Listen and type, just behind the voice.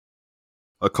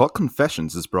Occult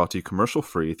Confessions is brought to you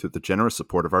commercial-free through the generous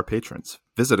support of our patrons.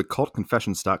 Visit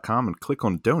occultconfessions.com and click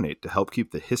on Donate to help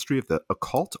keep the history of the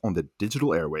occult on the digital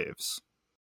airwaves.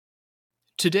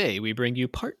 Today, we bring you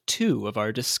part 2 of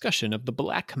our discussion of the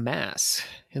Black Mass.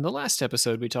 In the last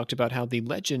episode, we talked about how the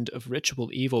legend of ritual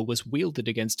evil was wielded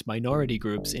against minority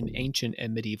groups in ancient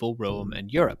and medieval Rome and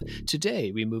Europe.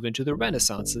 Today, we move into the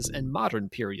Renaissances and modern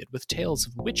period with tales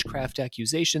of witchcraft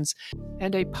accusations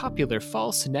and a popular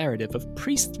false narrative of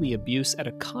priestly abuse at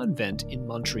a convent in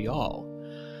Montreal.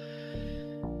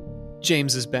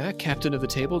 James is back, captain of the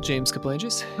table, James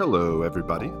Kaplanges. Hello,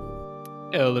 everybody.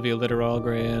 Olivia Littoral,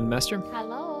 Grandmaster.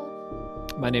 Hello.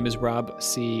 My name is Rob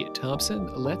C. Thompson.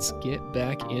 Let's get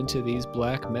back into these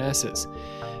Black Masses.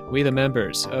 We, the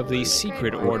members of the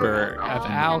Secret Order of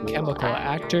Alchemical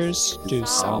Actors, do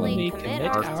solemnly commit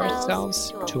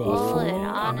ourselves to a full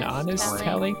and honest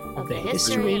telling of the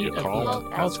history of the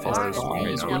occult as far as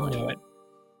we know it.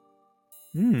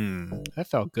 That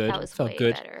felt good. That was Felt way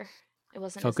good. better. It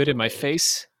wasn't Felt as good in my delayed.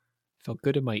 face. Felt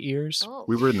good in my ears. Oh.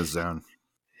 We were in the zone.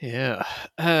 Yeah.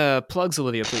 Plugs,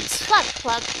 Olivia, please.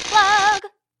 Plug.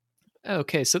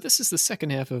 Okay, so this is the second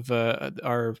half of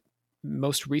our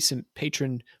most recent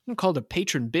patron. I'm called a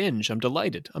patron binge. I'm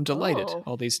delighted. Oh.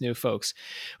 All these new folks.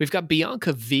 We've got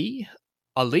Bianca V,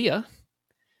 Alia,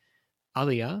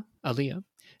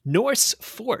 Norse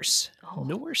Force, Oh.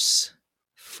 Norse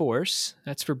Force.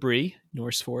 That's for Bree.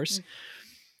 Norse Force.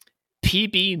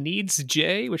 PB Needs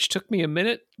J, which took me a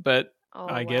minute, but Oh,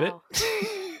 I get wow. it.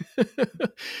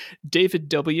 David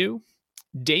W,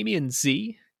 Damien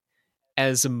Z,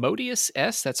 Asmodeus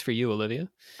S, that's for you, Olivia,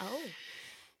 Oh.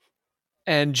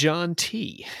 and John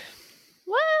T.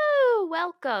 Woo!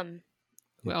 Welcome.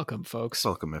 Welcome, folks.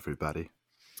 Welcome, everybody.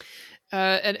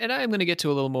 And I'm going to get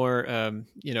to a little more,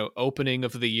 opening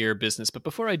of the year business. But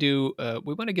before I do,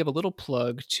 we want to give a little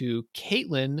plug to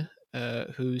Caitlin,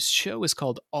 whose show is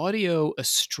called Audio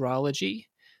Astrology.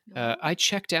 I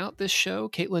checked out this show.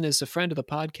 Caitlin is a friend of the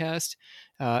podcast,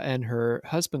 and her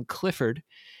husband, Clifford,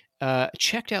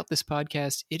 checked out this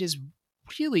podcast. It is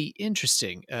really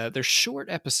interesting. They're short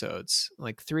episodes,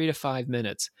 like 3 to 5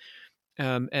 minutes.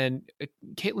 And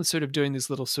Caitlin's sort of doing these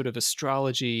little sort of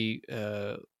astrology,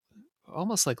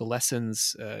 almost like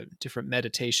lessons, different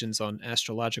meditations on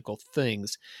astrological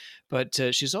things. But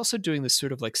she's also doing this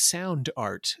sort of like sound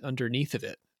art underneath of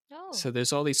it. Oh. So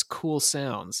there's all these cool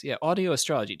sounds. Yeah, audio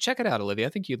astrology. Check it out, Olivia. I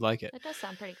think you'd like it. That does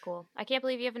sound pretty cool. I can't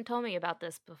believe you haven't told me about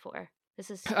this before.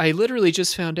 This is I literally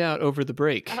just found out over the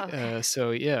break. Oh, okay.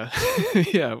 So yeah,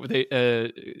 yeah.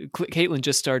 Caitlin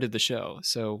just started the show,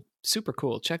 so super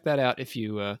cool. Check that out if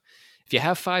you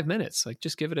have 5 minutes. Like,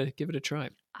 just give it a try.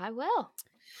 I will.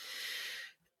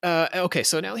 Okay,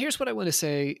 so now here's what I want to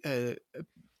say.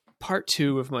 Part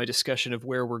 2 of my discussion of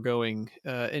where we're going,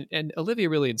 and Olivia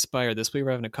really inspired this. We were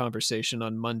having a conversation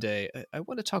on Monday. I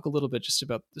want to talk a little bit just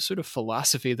about the sort of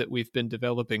philosophy that we've been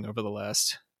developing over the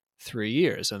last 3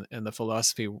 years, and the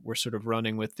philosophy we're sort of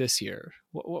running with this year.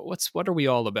 What are we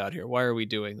all about here? Why are we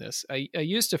doing this? I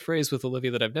used a phrase with Olivia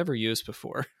that I've never used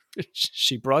before.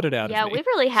 She brought it out Yeah, of me. we've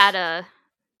really had a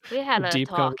Deep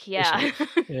talk. Yeah.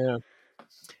 Yeah.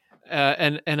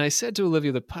 And I said to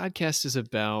Olivia, the podcast is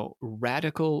about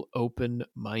radical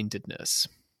open-mindedness.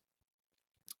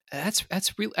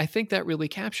 That's really, I think that really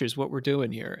captures what we're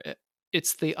doing here.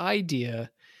 It's the idea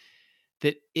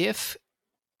that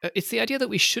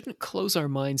we shouldn't close our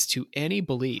minds to any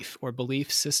belief or belief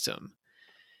system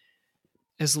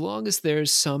as long as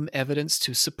there's some evidence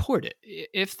to support it.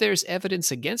 If there's evidence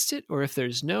against it, or if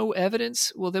there's no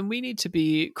evidence, well, then we need to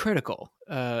be critical.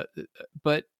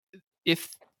 But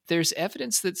if there's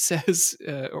evidence that says,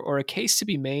 or a case to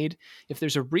be made, if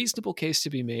there's a reasonable case to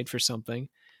be made for something,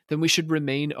 then we should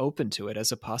remain open to it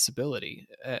as a possibility.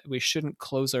 We shouldn't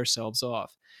close ourselves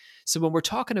off. So when we're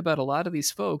talking about a lot of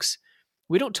these folks,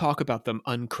 we don't talk about them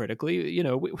uncritically. You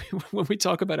know, when we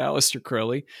talk about Aleister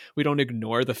Crowley, we don't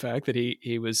ignore the fact that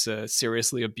he was a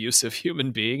seriously abusive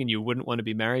human being and you wouldn't want to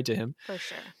be married to him. For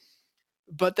sure.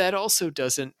 But that also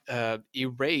doesn't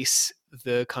erase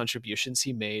the contributions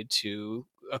he made to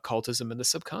occultism and the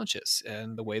subconscious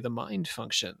and the way the mind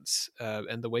functions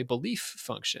and the way belief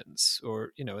functions.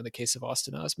 Or, you know, in the case of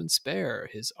Austin Osman Spare,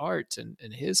 his art and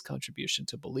his contribution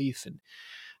to belief and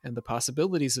the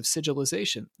possibilities of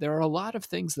sigilization. There are a lot of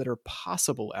things that are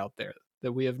possible out there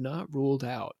that we have not ruled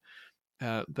out,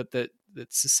 but that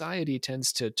society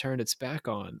tends to turn its back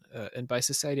on. And by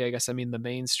society, I guess I mean the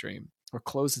mainstream, or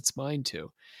close its mind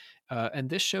to. And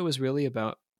this show is really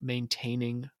about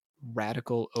maintaining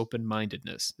radical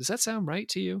open-mindedness. Does that sound right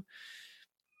to you?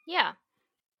 Yeah.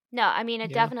 No, I mean,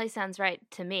 it Yeah. definitely sounds right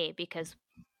to me because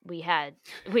we had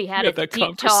had a that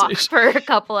deep talk conversation. for a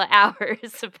couple of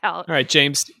hours about All right,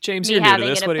 James, me you're new to having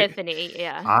this. an What do you- epiphany.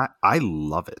 Yeah. I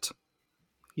love it.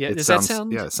 yeah, It does sounds that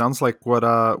sound? yeah, it sounds like what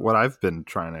I've been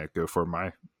trying to go for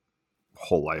my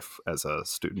whole life as a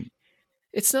student.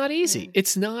 It's not easy. Mm.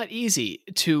 It's not easy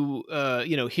to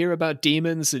hear about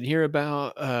demons and hear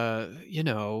about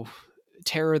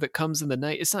terror that comes in the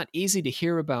night. It's not easy to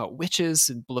hear about witches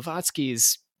and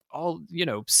Blavatsky's all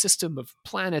system of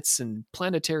planets and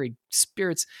planetary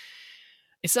spirits.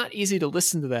 It's not easy to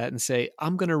listen to that and say,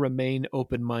 I'm going to remain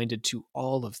open-minded to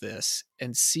all of this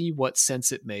and see what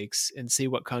sense it makes and see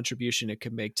what contribution it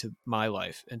can make to my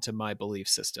life and to my belief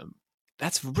system.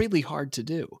 That's really hard to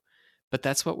do, but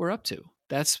that's what we're up to.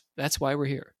 That's why we're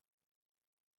here.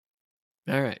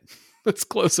 All right, let's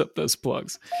close up those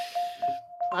plugs.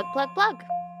 Plug.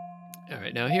 All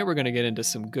right, now here we're going to get into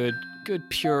some good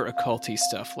pure occulty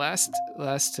stuff. Last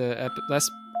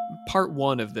part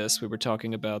one of this, we were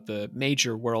talking about the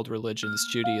major world religions,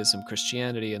 Judaism,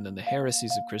 Christianity, and then the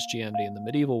heresies of Christianity in the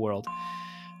medieval world.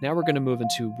 Now we're going to move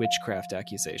into witchcraft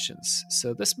accusations.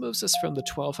 So this moves us from the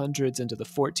 1200s into the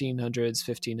 1400s,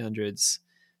 1500s,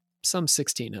 some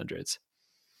 1600s.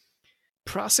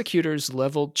 Prosecutors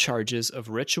leveled charges of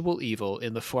ritual evil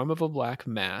in the form of a black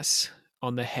mass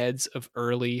on the heads of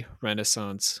early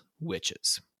Renaissance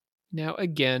witches. Now,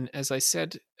 again, as I've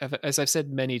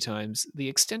said many times, the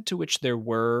extent to which there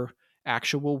were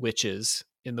actual witches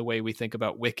in the way we think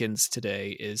about Wiccans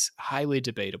today is highly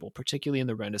debatable, particularly in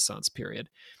the Renaissance period.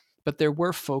 But there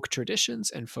were folk traditions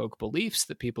and folk beliefs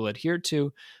that people adhered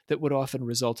to that would often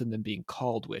result in them being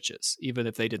called witches, even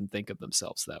if they didn't think of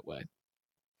themselves that way.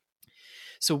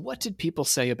 So what did people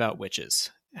say about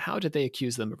witches? How did they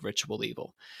accuse them of ritual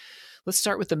evil? Let's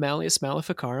start with the Malleus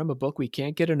Maleficarum, a book we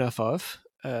can't get enough of.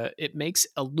 It makes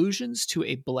allusions to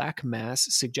a black mass,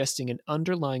 suggesting an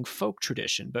underlying folk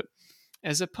tradition, but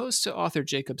as opposed to author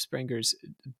Jacob Sprenger's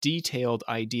detailed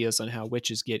ideas on how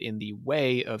witches get in the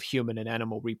way of human and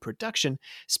animal reproduction,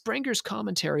 Sprenger's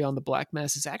commentary on the black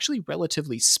mass is actually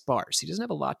relatively sparse. He doesn't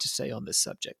have a lot to say on this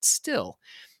subject. Still,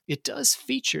 it does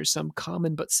feature some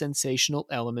common but sensational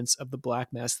elements of the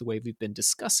black mass the way we've been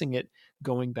discussing it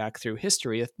going back through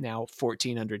history, now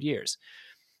 1,400 years.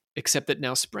 Except that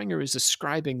now Sprenger is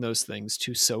ascribing those things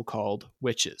to so-called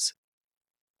witches.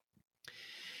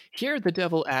 Here, the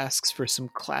devil asks for some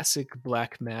classic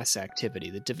black mass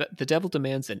activity. The devil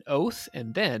demands an oath,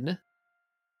 and then...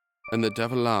 And the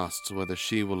devil asks whether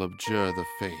she will abjure the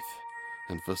faith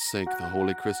and forsake the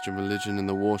holy Christian religion in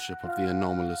the worship of the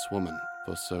anomalous woman,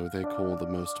 for so they call the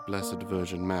most blessed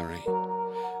Virgin Mary,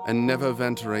 and never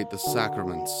venerate the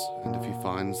sacraments, and if he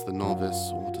finds the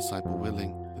novice or disciple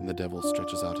willing, then the devil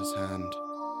stretches out his hand,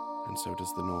 and so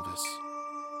does the novice,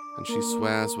 and she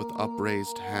swears with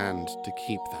upraised hand to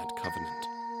keep that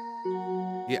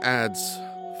covenant. He adds,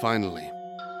 finally,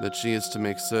 that she is to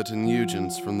make certain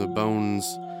unions from the bones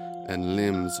and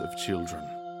limbs of children,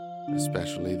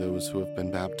 especially those who have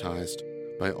been baptized,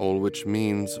 by all which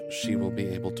means she will be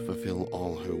able to fulfill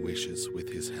all her wishes with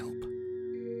his help.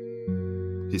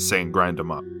 He's saying grind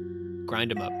them up.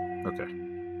 Grind them up.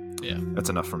 Okay. Yeah. That's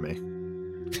enough for me.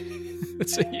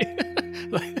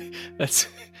 That's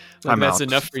I'm out.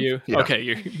 enough for you. Yeah. Okay,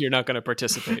 you're not going to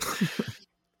participate.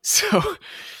 So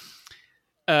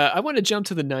I want to jump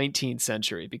to the 19th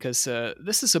century because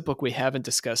this is a book we haven't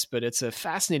discussed, but it's a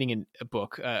fascinating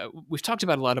book. We've talked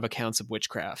about a lot of accounts of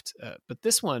witchcraft, but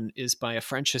this one is by a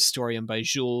French historian, by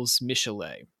Jules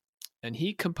Michelet. And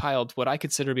he compiled what I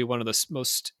consider to be one of the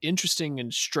most interesting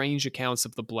and strange accounts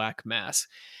of the Black Mass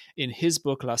in his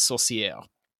book La Sorcière.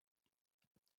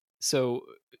 So,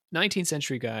 19th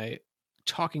century guy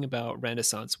talking about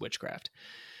Renaissance witchcraft.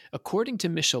 According to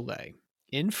Michelet,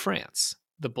 in France,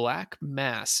 the Black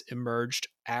Mass emerged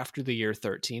after the year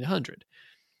 1300.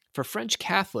 For French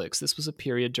Catholics, this was a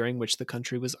period during which the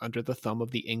country was under the thumb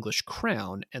of the English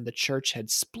crown and the church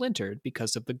had splintered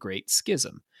because of the Great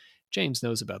Schism. James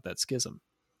knows about that schism.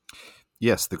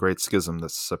 Yes, the Great Schism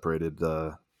that separated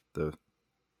the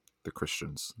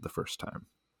Christians the first time,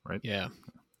 right? Yeah.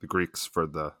 The Greeks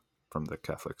from the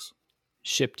Catholics.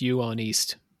 Shipped you on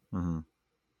east. Mm-hmm.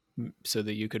 So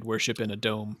that you could worship in a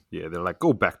dome. Yeah, they're like,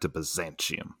 go back to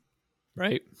Byzantium.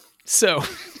 Right. So,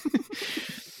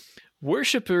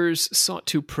 worshippers sought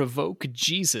to provoke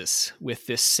Jesus with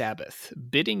this Sabbath,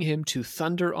 bidding him to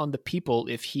thunder on the people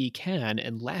if he can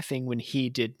and laughing when he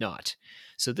did not.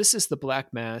 So this is the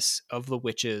Black Mass of the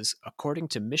witches, according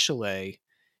to Michelet,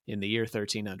 in the year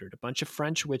 1300. A bunch of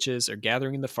French witches are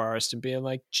gathering in the forest and being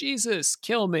like, Jesus,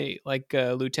 kill me, like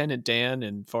Lieutenant Dan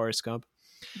in Forrest Gump.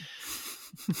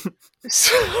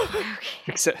 So,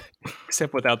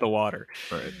 except without the water.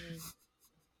 Right.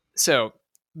 So,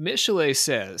 Michelet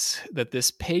says that this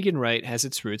pagan rite has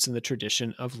its roots in the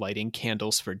tradition of lighting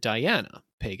candles for Diana,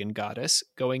 pagan goddess,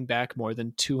 going back more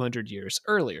than 200 years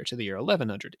earlier to the year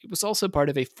 1100. It was also part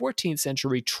of a 14th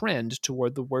century trend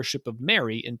toward the worship of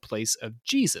Mary in place of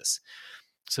Jesus.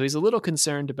 So he's a little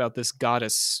concerned about this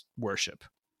goddess worship.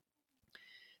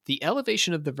 The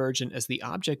elevation of the Virgin as the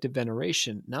object of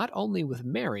veneration, not only with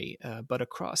Mary, but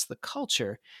across the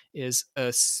culture, is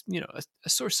a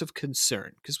source of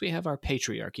concern, because we have our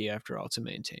patriarchy, after all, to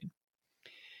maintain.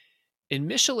 In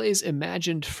Michelet's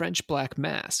imagined French Black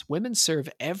Mass, women serve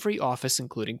every office,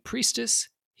 including priestess,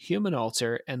 human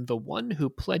altar, and the one who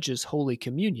pledges Holy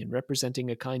Communion, representing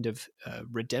a kind of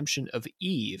redemption of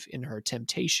Eve in her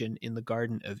temptation in the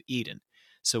Garden of Eden.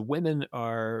 So women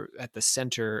are at the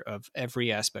center of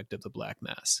every aspect of the Black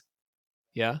Mass.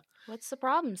 Yeah? What's the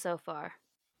problem so far?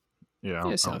 Yeah,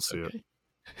 I don't see it.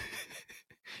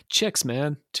 Chicks,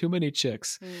 man. Too many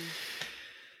chicks.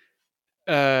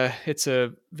 It's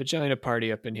a vagina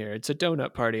party up in here. It's a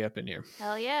donut party up in here.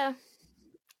 Hell yeah.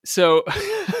 So,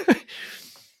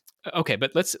 okay,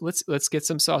 but let's get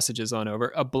some sausages on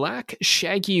over. A black,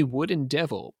 shaggy wooden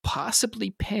devil, possibly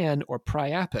Pan or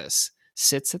Priapus,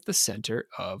 sits at the center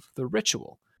of the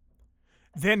ritual.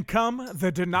 Then come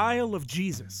the denial of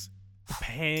Jesus, the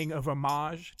paying of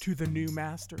homage to the new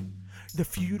master, the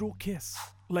feudal kiss,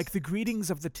 like the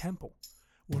greetings of the temple,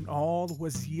 when all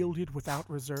was yielded without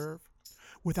reserve,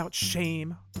 without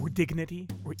shame or dignity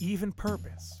or even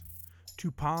purpose,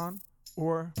 to Pan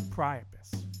or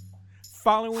Priapus.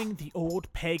 Following the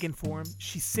old pagan form,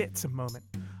 she sits a moment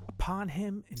upon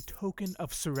him in token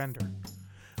of surrender,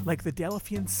 like the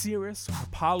Delphian Ceres on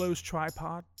Apollo's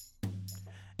tripod.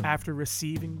 After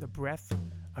receiving the breath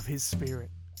of his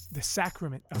spirit, the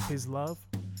sacrament of his love,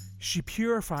 she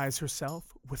purifies herself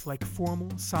with like formal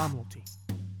solemnity.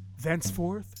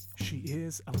 Thenceforth, she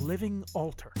is a living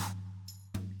altar.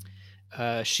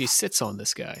 She sits on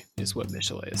this guy, is what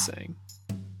Michelet is saying.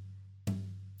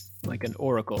 Like an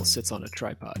oracle sits on a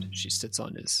tripod. She sits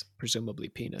on his, presumably,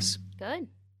 penis.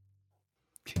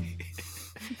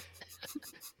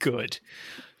 Good.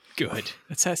 Good.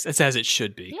 That's as it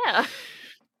should be. Yeah.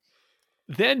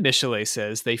 Then Michelet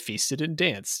says they feasted and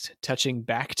danced, touching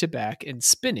back to back and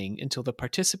spinning until the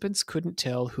participants couldn't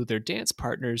tell who their dance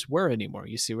partners were anymore.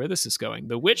 You see where this is going.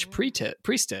 The witch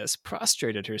priestess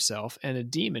prostrated herself and a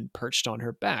demon perched on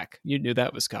her back. You knew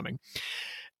that was coming.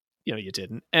 You know, you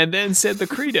didn't. And then said the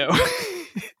credo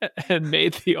and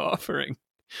made the offering.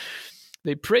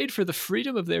 They prayed for the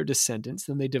freedom of their descendants,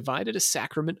 then they divided a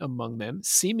sacrament among them,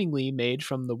 seemingly made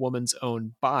from the woman's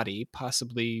own body,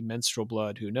 possibly menstrual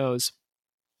blood, who knows.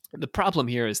 The problem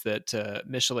here is that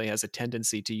Michelet has a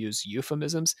tendency to use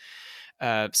euphemisms,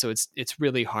 so it's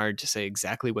really hard to say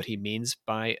exactly what he means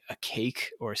by a cake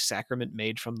or sacrament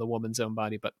made from the woman's own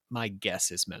body, but my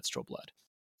guess is menstrual blood.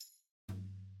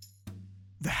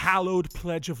 The hallowed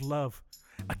pledge of love,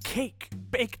 a cake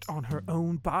baked on her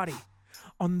own body,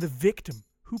 on the victim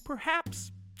who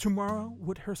perhaps tomorrow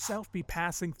would herself be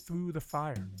passing through the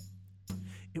fire.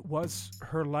 It was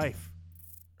her life,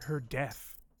 her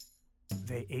death.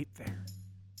 They ate there.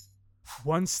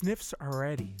 One sniffs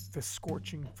already the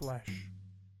scorching flesh.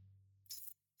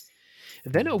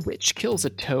 Then a witch kills a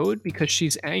toad because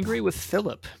she's angry with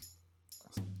Philip.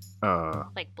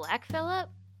 Like Black Phillip?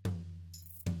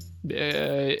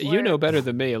 You know better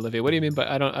than me, Olivia. What do you mean by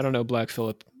I don't know Black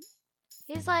Phillip?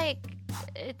 He's like,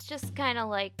 it's just kind of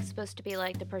like supposed to be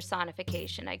like the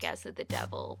personification, I guess, of the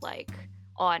devil, like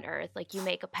on Earth. Like you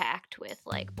make a pact with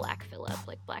like Black Phillip,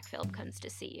 like Black Phillip comes to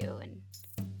see you, and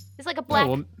he's like a black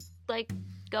like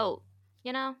goat,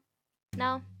 you know?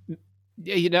 No.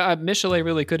 Yeah, you know, Michelet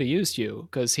really could have used you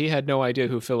because he had no idea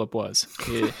who Philip was.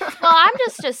 Well, I'm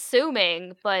just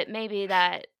assuming, but maybe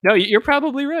that. No, you're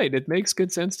probably right. It makes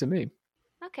good sense to me.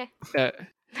 Okay.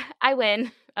 I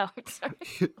win. Oh, sorry.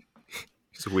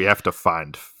 So we have to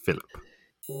find Philip.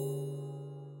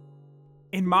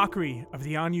 In mockery of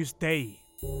the Agnus Dei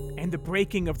and the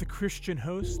breaking of the Christian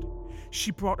host,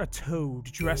 she brought a toad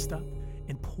dressed up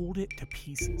and pulled it to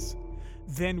pieces.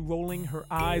 Then, rolling her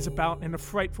eyes about in a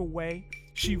frightful way,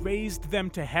 she raised them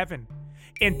to heaven,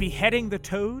 and beheading the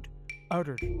toad,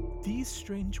 uttered these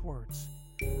strange words.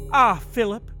 Ah,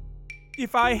 Philip,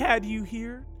 if I had you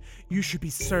here, you should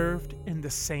be served in the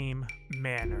same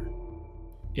manner.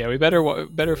 Yeah, we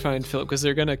better find Philip because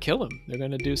they're gonna kill him. They're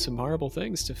gonna do some horrible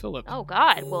things to Philip. Oh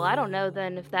God! Well, I don't know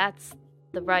then if that's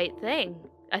the right thing.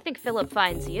 I think Philip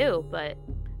finds you, but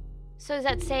so is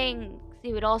that saying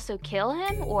you would also kill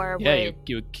him, or yeah,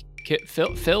 you would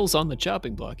Phil's on the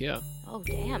chopping block. Yeah. Oh,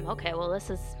 damn. Okay, well, this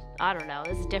is, I don't know,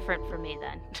 this is different for me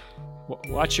then.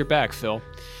 Watch your back, Phil.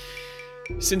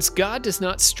 Since God does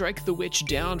not strike the witch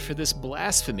down for this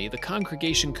blasphemy, the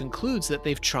congregation concludes that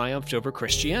they've triumphed over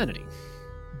Christianity.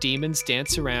 Demons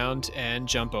dance around and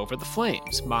jump over the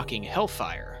flames, mocking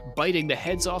hellfire, biting the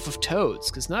heads off of toads,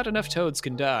 because not enough toads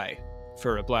can die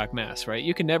for a black mass, right?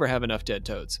 You can never have enough dead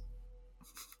toads.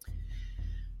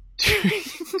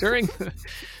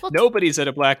 Nobody's at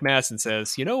a black mass and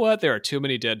says, you know what, there are too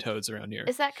many dead toads around here.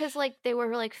 Is that because, like, they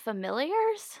were, like,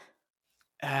 familiars?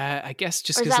 I guess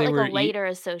just Or is because that, they like, were... a later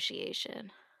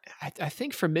association? I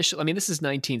think for Michel, I mean, this is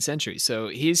 19th century, so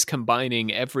he's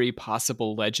combining every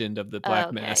possible legend of the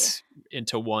Black Mass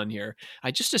into one here. I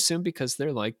just assume because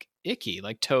they're like icky,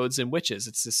 like toads and witches.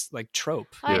 It's this like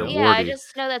trope. I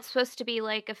just know that's supposed to be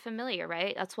like a familiar,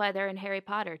 right? That's why they're in Harry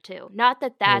Potter too. Not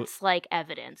that that's like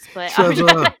evidence, but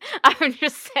I'm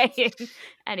just saying.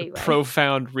 Anyway,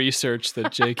 profound research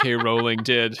that J.K. Rowling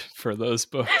did for those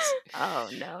books. Oh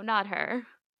no, not her.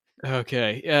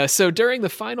 Okay, so during the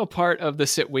final part of the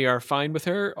sit, we are fine with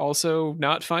her. Also,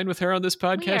 not fine with her on this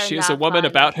podcast. She is a woman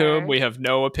about whom we have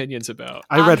no opinions about.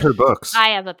 I read her books. I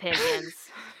have opinions.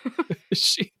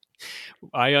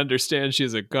 I understand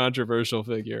she's a controversial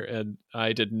figure, and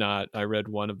I did not. I read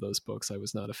one of those books. I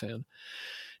was not a fan.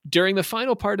 During the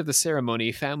final part of the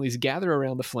ceremony, families gather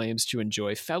around the flames to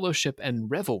enjoy fellowship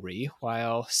and revelry,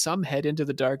 while some head into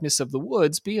the darkness of the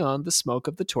woods beyond the smoke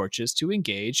of the torches to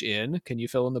engage in, can you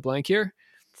fill in the blank here?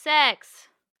 Sex.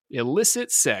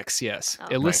 Illicit sex, yes. Oh,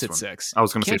 illicit sex. I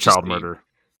was going to say child murder.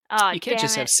 Oh, you can't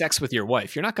just have sex with your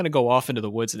wife. You're not going to go off into the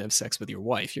woods and have sex with your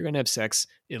wife. You're going to have sex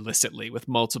illicitly with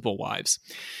multiple wives.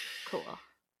 Cool.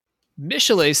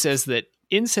 Michelet says that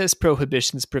incest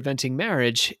prohibitions preventing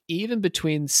marriage, even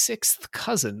between sixth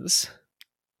cousins,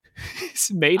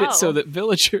 made it so that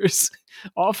villagers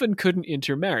often couldn't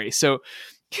intermarry. So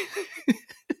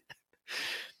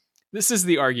this is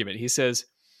the argument. He says,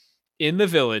 in the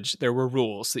village, there were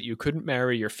rules that you couldn't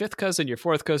marry your fifth cousin, your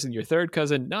fourth cousin, your third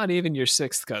cousin, not even your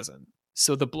sixth cousin.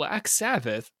 So the Black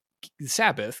Sabbath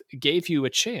gave you a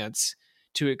chance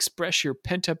to express your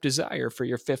pent-up desire for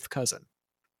your fifth cousin.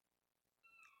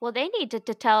 Well, they needed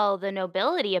to tell the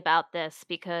nobility about this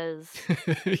because...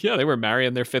 yeah, they were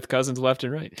marrying their fifth cousins left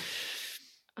and right.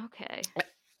 Okay.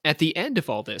 At the end of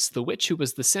all this, the witch who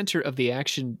was the center of the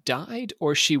action died,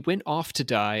 or she went off to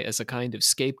die as a kind of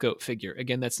scapegoat figure.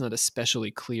 Again, that's not especially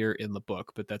clear in the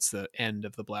book, but that's the end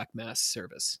of the Black Mass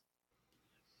service.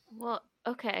 Well,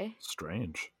 okay.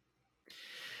 Strange.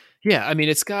 Yeah, I mean,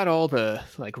 it's got all the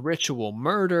like ritual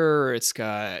murder, it's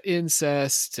got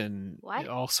incest and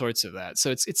all sorts of that. So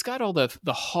it's got all the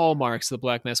hallmarks of the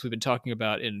Black Mass we've been talking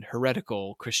about in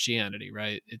heretical Christianity,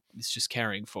 right? It's just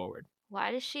carrying forward.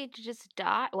 Why does she just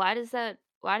die? Why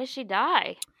does she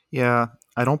die? Yeah,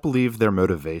 I don't believe their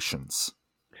motivations.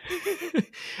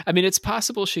 I mean, it's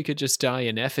possible she could just die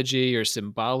in effigy or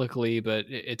symbolically, but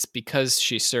it's because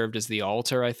she served as the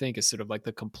altar, I think, is sort of like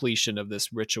the completion of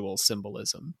this ritual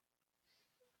symbolism.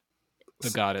 The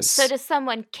goddess. So does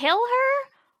someone kill her,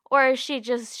 or she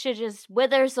just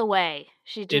withers away?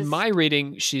 In my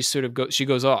reading, she sort of she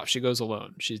goes off. She goes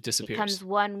alone. She disappears. Becomes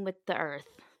one with the earth.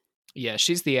 Yeah,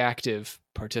 she's the active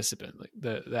participant. Like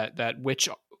that witch,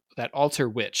 that altar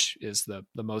witch is the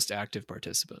most active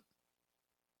participant.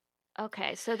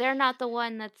 Okay, so they're not the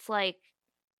one that's like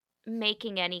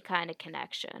making any kind of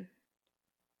connection.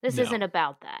 This isn't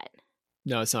about that.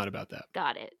 No, it's not about that.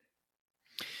 Got it.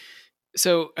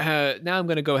 So now I'm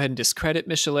going to go ahead and discredit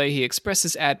Michelet. He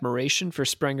expresses admiration for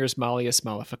Sprenger's Malleus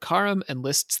Maleficarum and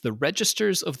lists the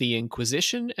registers of the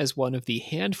Inquisition as one of the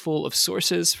handful of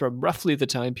sources from roughly the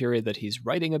time period that he's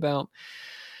writing about.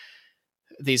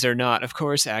 These are not, of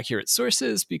course, accurate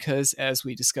sources because, as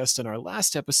we discussed in our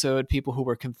last episode, people who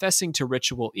were confessing to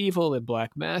ritual evil and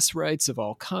Black Mass rites of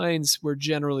all kinds were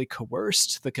generally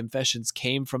coerced. The confessions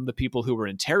came from the people who were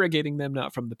interrogating them,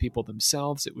 not from the people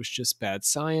themselves. It was just bad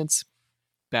science.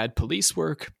 Bad police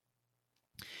work.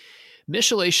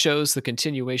 Michelet shows the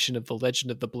continuation of the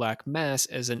legend of the Black Mass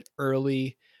as an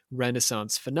early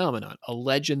Renaissance phenomenon, a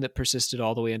legend that persisted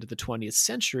all the way into the 20th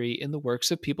century in the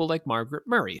works of people like Margaret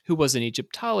Murray, who was an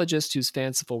Egyptologist whose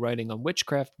fanciful writing on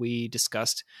witchcraft we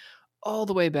discussed all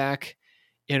the way back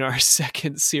in our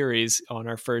second series on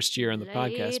our first year on the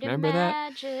podcast. Lady Remember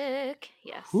that? Magic.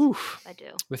 Yes, Whew. I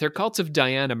do. With her Cult of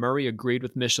Diana, Murray agreed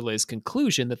with Michelet's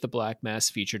conclusion that the Black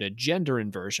Mass featured a gender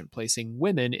inversion, placing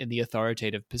women in the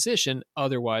authoritative position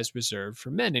otherwise reserved for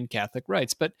men in Catholic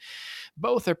rites. But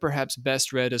both are perhaps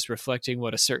best read as reflecting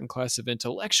what a certain class of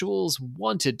intellectuals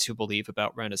wanted to believe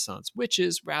about Renaissance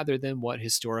witches, rather than what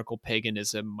historical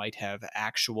paganism might have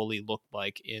actually looked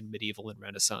like in medieval and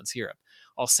Renaissance Europe.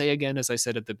 I'll say again, as I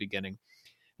said at the beginning,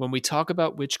 when we talk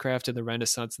about witchcraft in the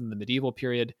Renaissance and the medieval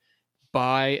period,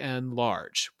 by and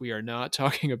large, we are not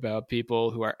talking about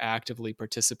people who are actively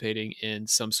participating in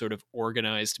some sort of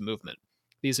organized movement.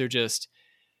 These are just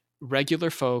regular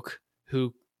folk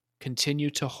who continue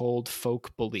to hold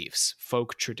folk beliefs,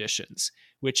 folk traditions,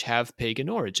 which have pagan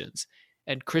origins.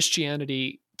 And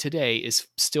Christianity today is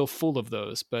still full of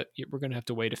those, but we're going to have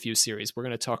to wait a few series. We're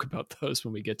going to talk about those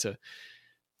when we get to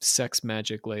sex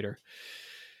magic later.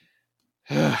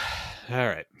 All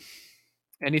right.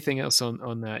 Anything else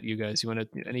on that, you guys? You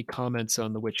want to any comments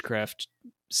on the witchcraft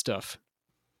stuff?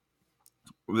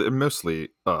 Mostly,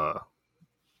 so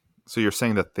you're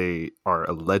saying that they are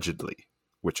allegedly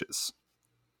witches?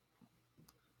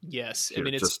 Yes, Here, I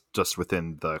mean it's just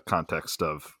within the context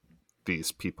of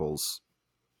these people's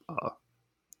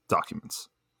documents.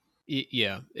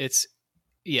 Yeah, it's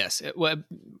yes, well,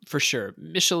 for sure.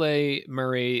 Michelet,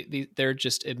 Murray, they're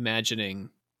just imagining,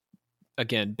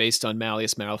 again, based on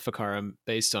Malleus Maleficarum,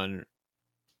 based on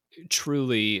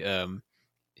truly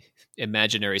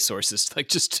imaginary sources, like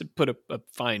just to put a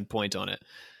fine point on it.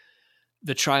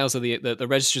 The trials of the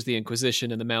registers of the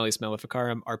Inquisition and the Malleus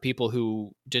Maleficarum are people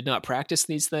who did not practice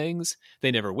these things. They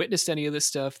never witnessed any of this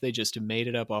stuff. They just made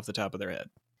it up off the top of their head.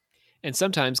 And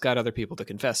sometimes got other people to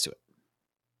confess to it.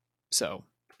 So,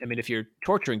 I mean, if you're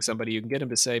torturing somebody, you can get them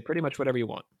to say pretty much whatever you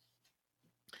want.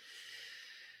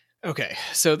 Okay,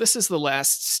 so this is the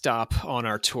last stop on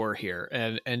our tour here,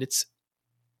 and it's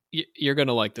you're going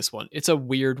to like this one. It's a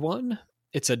weird one.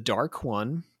 It's a dark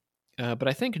one. But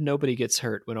I think nobody gets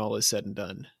hurt when all is said and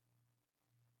done.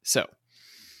 So,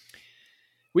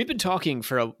 we've been talking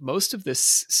for most of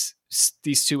these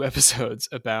 2 episodes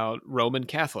about Roman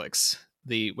Catholics,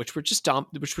 which were just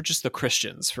the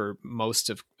Christians for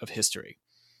most of history,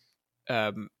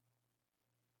 and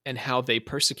how they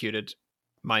persecuted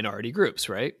minority groups.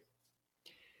 Right.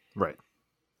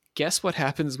 Guess what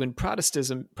happens when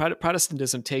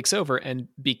Protestantism takes over and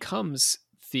becomes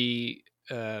the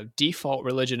default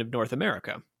religion of North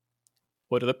America?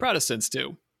 What do the Protestants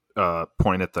do?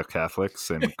 Point at the Catholics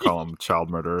and call them child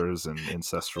murderers and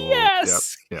incestual.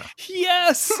 Yes. Yep.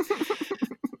 Yes.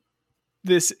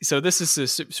 This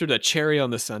is sort of a cherry on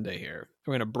the sundae here.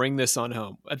 We're going to bring this on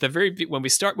home. At the when we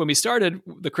started,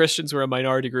 the Christians were a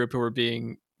minority group who were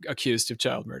being accused of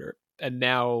child murder. And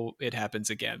now it happens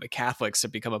again. The Catholics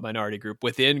have become a minority group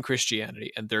within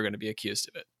Christianity, and they're going to be accused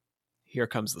of it. Here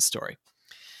comes the story.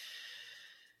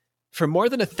 For more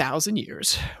than 1,000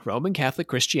 years, Roman Catholic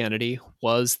Christianity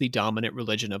was the dominant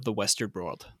religion of the Western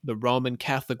world. The Roman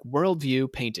Catholic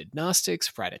worldview painted Gnostics,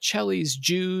 Fraticellis,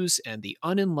 Jews, and the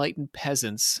unenlightened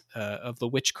peasants of the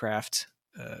witchcraft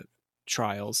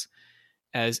trials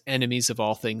as enemies of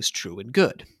all things true and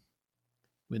good.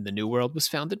 When the New World was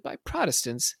founded by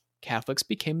Protestants, Catholics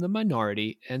became the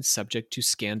minority and subject to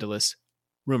scandalous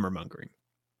rumor-mongering.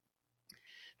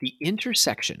 The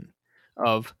intersection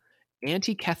of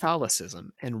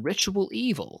anti-Catholicism and ritual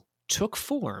evil took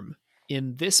form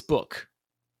in this book.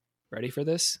 Ready for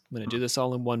this? I'm going to do this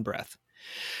all in one breath.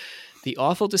 The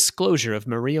awful disclosure of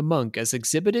Maria Monk as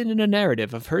exhibited in a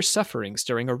narrative of her sufferings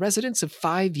during a residence of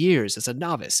 5 years as a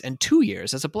novice and 2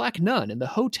 years as a black nun in the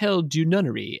Hotel du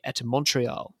Nunnery at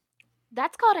Montreal.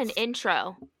 That's called an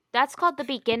intro. That's called the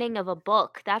beginning of a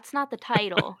book. That's not the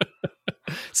title.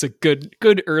 It's a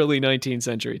good early 19th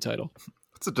century title.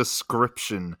 It's a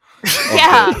description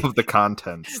of the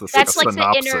contents. That's like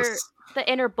synopsis. the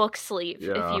inner book sleeve,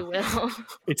 if you will.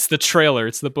 It's the trailer.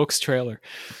 It's the book's trailer.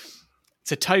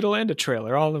 It's a title and a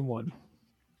trailer all in one.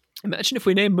 Imagine if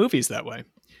we named movies that way.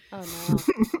 Oh no.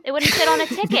 It wouldn't fit on a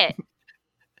ticket.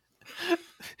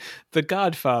 The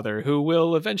Godfather, who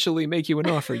will eventually make you an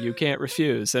offer you can't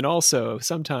refuse, and also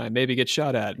sometime maybe get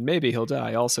shot at, and maybe he'll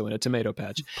die also in a tomato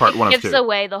patch. Part 1 of 2. Gives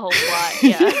away the whole plot,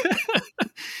 yeah.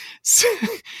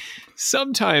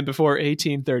 Sometime before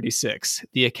 1836,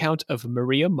 the account of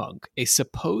Maria Monk, a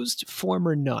supposed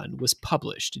former nun, was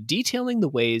published, detailing the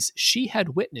ways she had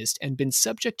witnessed and been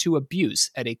subject to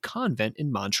abuse at a convent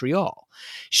in Montreal.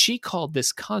 She called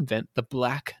this convent the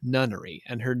Black Nunnery,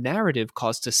 and her narrative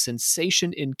caused a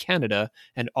sensation in Canada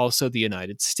and also the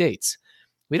United States.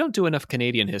 We don't do enough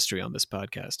Canadian history on this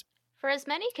podcast. For as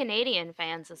many Canadian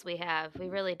fans as we have, we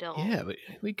really don't. Yeah,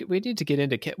 we need to get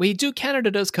into Canada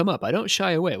does come up. I don't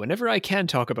shy away. Whenever I can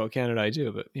talk about Canada, I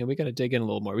do. But we got to dig in a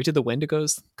little more. We did the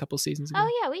Wendigos a couple seasons ago.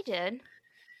 Oh yeah, we did.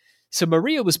 So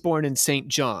Maria was born in St.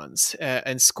 John's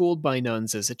and schooled by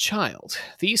nuns as a child.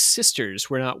 These sisters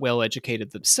were not well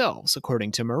educated themselves,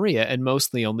 according to Maria, and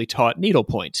mostly only taught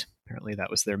needlepoint. Apparently, that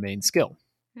was their main skill.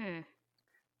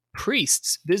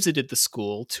 Priests visited the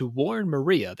school to warn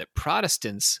Maria that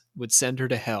Protestants would send her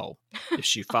to hell if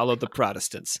she followed the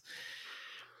Protestants.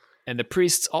 And the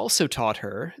priests also taught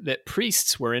her that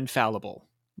priests were infallible,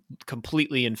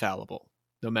 completely infallible.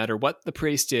 No matter what the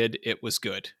priest did, it was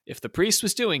good. If the priest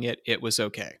was doing it, it was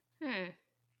okay.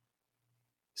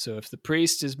 So if the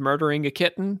priest is murdering a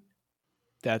kitten,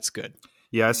 that's good.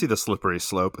 Yeah, I see the slippery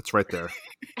slope. It's right there.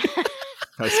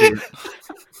 I see it.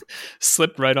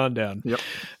 Slipped right on down. Yep.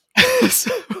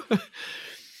 So,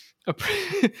 a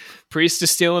priest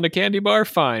is stealing a candy bar?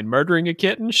 Fine. Murdering a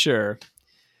kitten? Sure.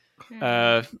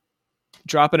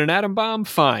 Dropping an atom bomb?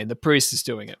 Fine. The priest is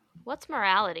doing it. What's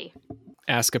morality?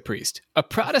 Ask a priest. A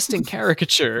Protestant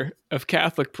caricature of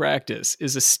Catholic practice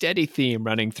is a steady theme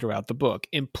running throughout the book,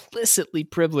 implicitly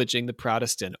privileging the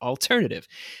Protestant alternative.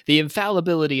 The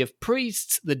infallibility of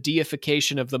priests, the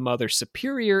deification of the Mother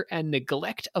Superior, and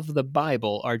neglect of the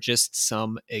Bible are just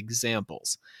some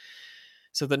examples.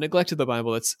 So the neglect of the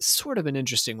Bible, it's sort of an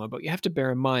interesting one, but you have to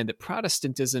bear in mind that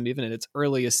Protestantism, even in its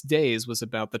earliest days, was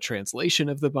about the translation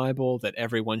of the Bible, that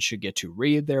everyone should get to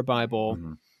read their Bible.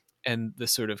 Mm-hmm. And the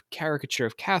sort of caricature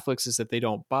of Catholics is that they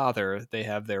don't bother. They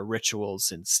have their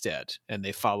rituals instead, and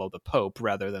they follow the Pope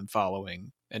rather than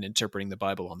following and interpreting the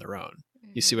Bible on their own.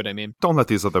 You see what I mean? Don't let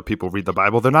these other people read the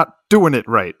Bible. They're not doing it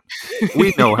right.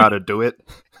 We know how to do it.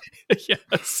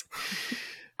 Yes.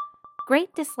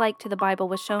 Great dislike to the Bible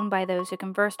was shown by those who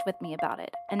conversed with me about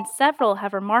it, and several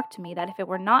have remarked to me that if it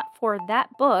were not for that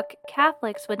book,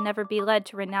 Catholics would never be led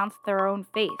to renounce their own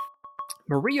faith.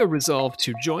 Maria resolved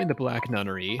to join the Black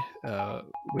Nunnery,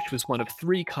 which was one of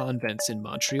 3 convents in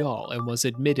Montreal, and was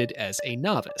admitted as a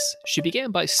novice. She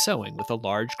began by sewing with a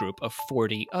large group of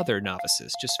 40 other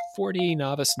novices, just 40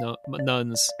 novice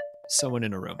nuns sewing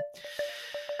in a room.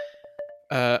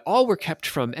 All were kept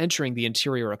from entering the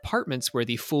interior apartments where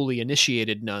the fully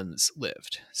initiated nuns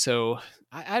lived. So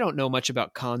I don't know much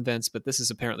about convents, but this is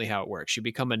apparently how it works. You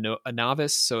become a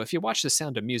novice, so if you watch The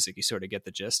Sound of Music, you sort of get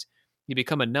the gist. You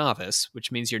become a novice,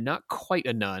 which means you're not quite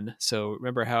a nun. So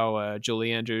remember how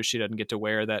Julie Andrews, she doesn't get to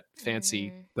wear that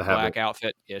fancy black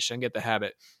outfit? Yeah, she doesn't get the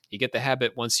habit. You get the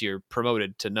habit once you're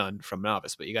promoted to nun from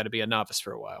novice, but you got to be a novice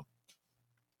for a while.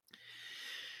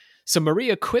 So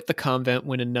Maria quit the convent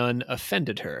when a nun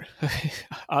offended her.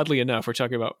 Oddly enough, we're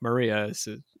talking about Maria. It's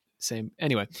the same.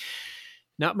 Anyway,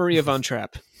 not Maria von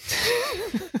Trapp.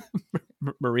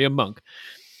 Maria Monk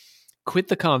quit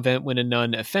the convent when a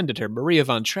nun offended her. Maria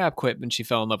von Trapp quit when she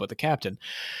fell in love with the captain.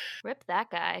 Rip that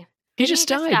guy. He just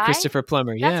died, Christopher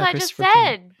Plummer. That's what I just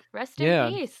said. Rest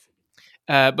in peace.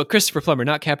 But Christopher Plummer,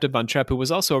 not Captain Von Trapp, who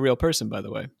was also a real person, by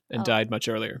the way, and died much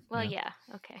earlier. Well, yeah.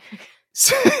 Okay.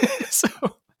 So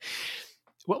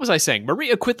what was I saying?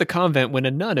 Maria quit the convent when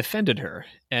a nun offended her,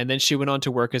 and then she went on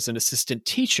to work as an assistant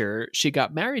teacher. She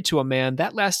got married to a man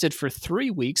that lasted for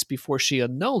 3 weeks before she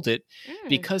annulled it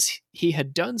because he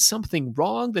had done something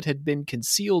wrong that had been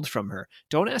concealed from her.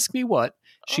 Don't ask me what.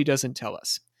 She doesn't tell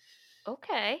us.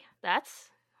 Okay. That's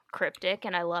cryptic,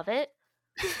 and I love it.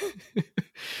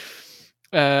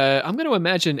 I'm going to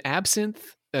imagine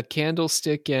absinthe, a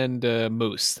candlestick, and a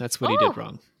moose. That's what he did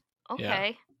wrong. Okay.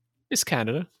 Yeah. It's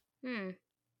Canada.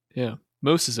 Yeah.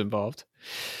 Moose is involved.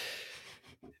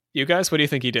 You guys, what do you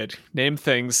think he did? Name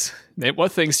things.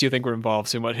 What things do you think were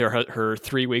involved in what her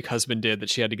 3-week husband did that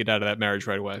she had to get out of that marriage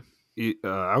right away?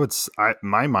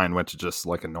 My mind went to just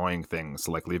like annoying things,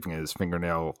 like leaving his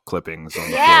fingernail clippings on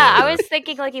the floor. I was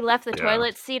thinking like he left the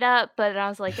toilet seat up, but I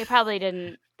was like, they probably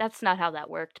didn't. That's not how that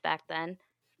worked back then.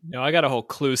 No, I got a whole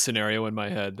Clue scenario in my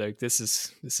head. Like this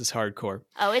is hardcore.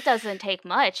 Oh, it doesn't take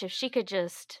much. If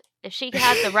she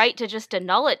had the right to just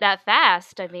annul it that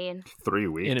fast, I mean. 3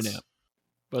 weeks. In and out.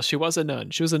 Well, she was a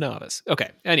nun. She was a novice. Okay.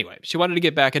 Anyway, she wanted to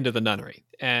get back into the nunnery,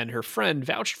 and her friend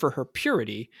vouched for her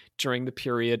purity during the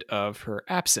period of her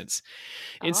absence.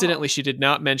 Incidentally, she did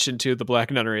not mention to the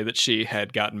Black Nunnery that she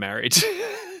had gotten married.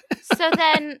 So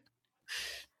then,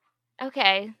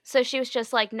 okay. So she was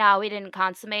just like, no, we didn't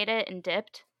consummate it and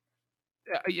dipped.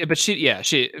 Yeah, but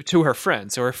she to her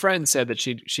friend. So her friend said that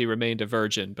she remained a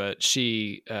virgin, but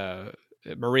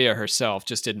Maria herself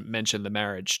just didn't mention the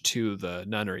marriage to the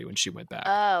nunnery when she went back.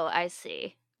 Oh, I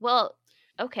see. Well,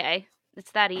 okay.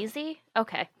 It's that easy?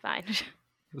 Okay, fine.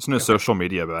 There's no social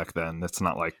media back then. That's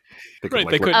not like they could Right,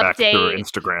 like they look couldn't back through update.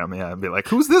 Instagram, yeah, and be like,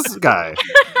 "Who's this guy?"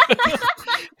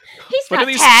 He's What not are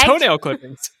these tagged. toenail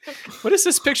clippings? What is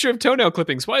this picture of toenail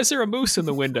clippings? Why is there a moose in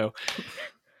the window?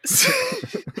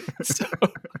 So,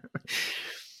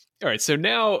 all right, so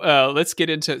now let's get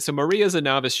into. So Maria's a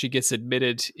novice. She gets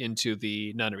admitted into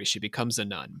the nunnery. She becomes a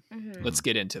nun. Mhm. Let's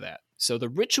get into that. So the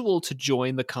ritual to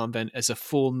join the convent as a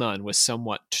full nun was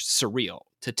somewhat surreal.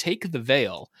 To take the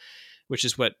veil, which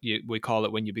is what we call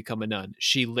it when you become a nun,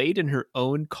 she laid in her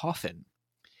own coffin,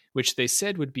 which they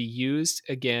said would be used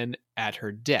again at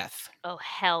her death. Oh,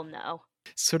 hell no.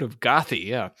 Sort of gothy,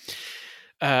 yeah.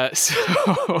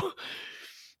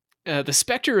 The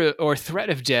specter or threat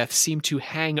of death seemed to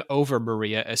hang over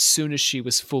Maria as soon as she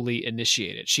was fully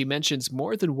initiated. She mentions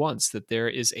more than once that there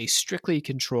is a strictly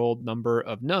controlled number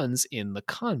of nuns in the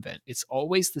convent. It's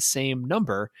always the same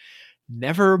number,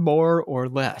 never more or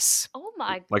less. Oh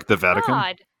my Like the Vatican.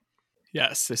 god.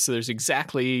 Yes, so there's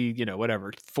exactly,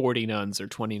 40 nuns or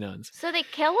 20 nuns. So they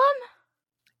kill him?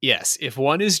 Yes, if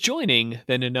one is joining,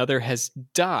 then another has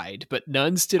died, but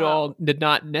nuns did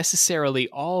not necessarily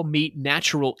all meet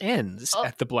natural ends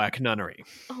at the Black Nunnery.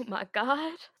 Oh my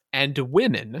god. And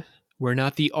women were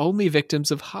not the only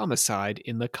victims of homicide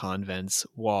in the convent's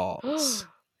walls.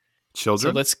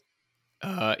 Children. So let's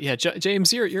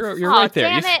James, you're Oh, right there.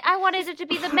 damn it. I wanted it to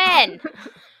be the men.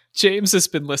 James has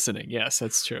been listening. Yes,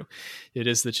 that's true. It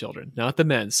is the children, not the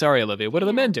men. Sorry, Olivia. What are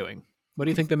the men doing? What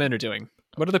do you think the men are doing?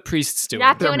 What are the priests doing?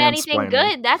 Not They're doing anything mansplaining.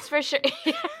 good, that's for sure.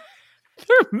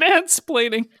 They're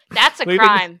mansplaining, That's a Leaving-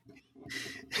 crime.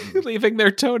 leaving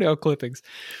their toenail clippings.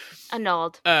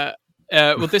 Annulled.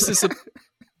 Well, this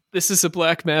is a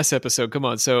Black Mass episode. Come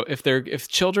on. So if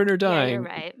children are Yeah, dying, you're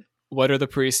right. what are the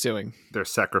priests doing? They're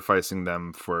sacrificing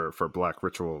them for black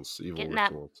rituals, evil Getting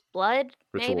that rituals, Blood,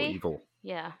 ritual maybe? evil.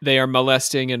 Yeah. They are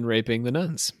molesting and raping the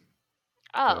nuns.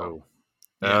 Oh.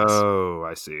 Yes. Oh,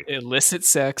 I see. Illicit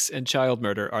sex and child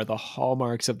murder are the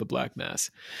hallmarks of the Black Mass.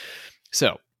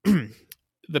 So,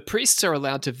 the priests are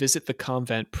allowed to visit the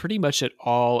convent pretty much at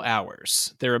all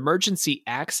hours. Their emergency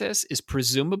access is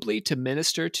presumably to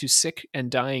minister to sick and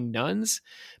dying nuns,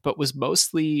 but was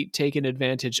mostly taken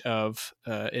advantage of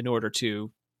in order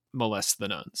to molest the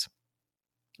nuns,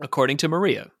 according to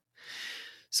Maria.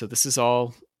 So this is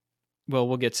all. Well,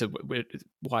 we'll get to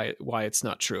why it's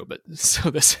not true, but so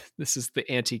this is the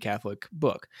anti-Catholic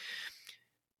book.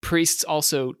 Priests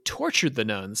also tortured the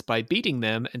nuns by beating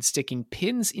them and sticking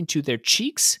pins into their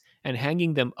cheeks and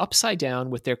hanging them upside down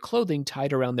with their clothing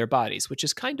tied around their bodies, which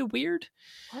is kind of weird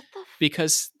What the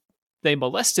because they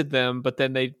molested them, but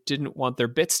then they didn't want their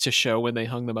bits to show when they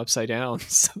hung them upside down,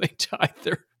 so they tied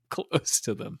their clothes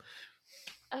to them.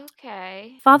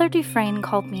 Okay. Father Dufresne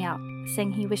called me out,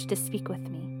 saying he wished to speak with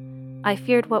me. I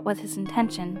feared what was his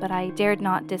intention, but I dared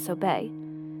not disobey.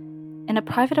 In a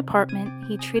private apartment,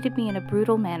 he treated me in a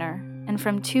brutal manner, and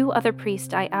from 2 other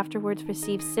priests I afterwards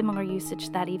received similar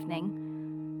usage that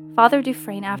evening. Father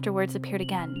Dufresne afterwards appeared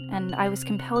again, and I was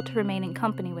compelled to remain in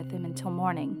company with him until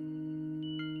morning.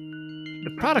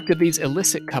 The product of these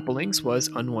illicit couplings was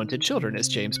unwanted children, as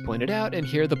James pointed out, and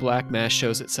here the Black Mass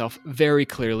shows itself very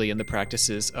clearly in the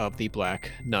practices of the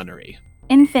Black Nunnery.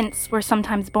 Infants were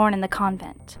sometimes born in the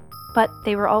convent, but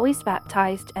they were always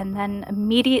baptized and then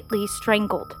immediately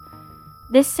strangled.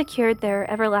 This secured their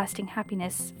everlasting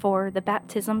happiness, for the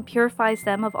baptism purifies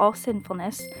them of all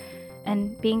sinfulness,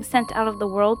 and being sent out of the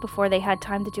world before they had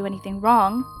time to do anything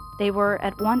wrong, they were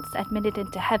at once admitted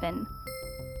into heaven.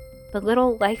 The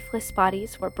little lifeless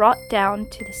bodies were brought down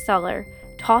to the cellar,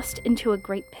 tossed into a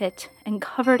great pit, and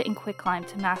covered in quicklime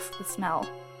to mask the smell.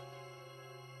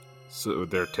 So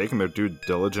they're taking their due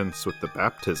diligence with the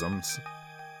baptisms.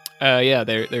 Yeah,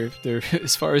 they're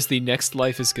as far as the next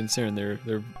life is concerned,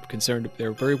 they're concerned.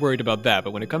 They're very worried about that.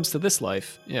 But when it comes to this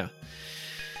life, yeah.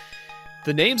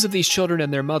 The names of these children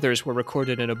and their mothers were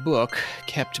recorded in a book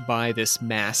kept by this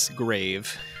mass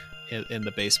grave in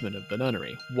the basement of the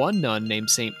nunnery. One nun named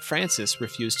St. Francis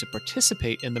refused to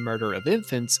participate in the murder of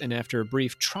infants, and after a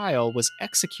brief trial was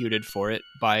executed for it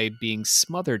by being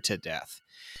smothered to death.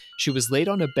 She was laid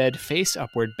on a bed face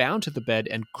upward, bound to the bed,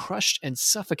 and crushed and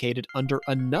suffocated under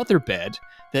another bed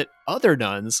that other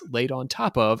nuns laid on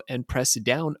top of and pressed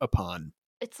down upon.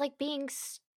 It's like being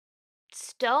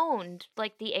stoned,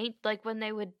 like like when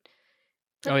they would.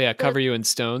 Oh yeah, cover you in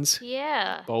stones,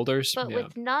 Yeah, boulders. but Yeah.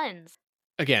 with nuns.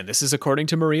 Again, this is according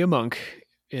to Maria Monk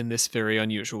in this very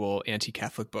unusual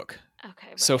anti-Catholic book. Okay.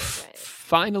 Right, So right.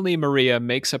 finally, Maria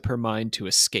makes up her mind to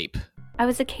escape. I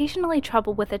was occasionally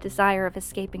troubled with a desire of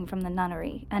escaping from the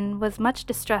nunnery, and was much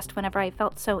distressed whenever I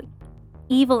felt so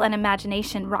evil an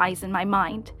imagination rise in my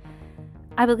mind.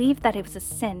 I believed that it was a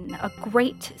sin, a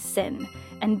great sin,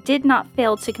 and did not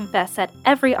fail to confess at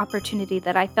every opportunity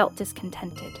that I felt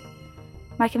discontented.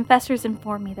 My confessors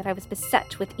informed me that I was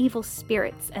beset with evil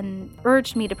spirits and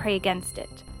urged me to pray against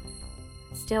it.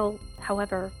 Still,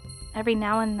 however, every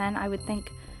now and then I would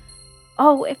think,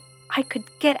 oh, if I could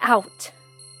get out.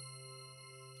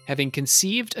 Having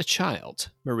conceived a child,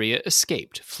 Maria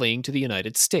escaped, fleeing to the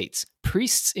United States.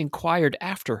 Priests inquired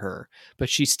after her, but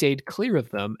she stayed clear of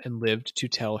them and lived to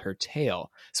tell her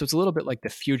tale. So it's a little bit like The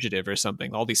Fugitive or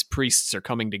something. All these priests are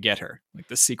coming to get her, like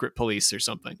the secret police or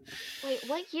something. Wait,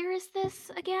 what year is this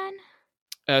again?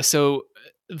 So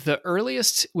the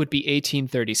earliest would be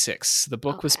 1836. The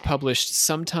book was Okay. published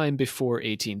sometime before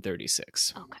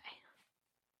 1836.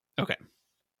 Okay.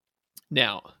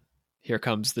 Now, here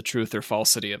comes the truth or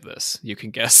falsity of this. You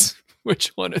can guess which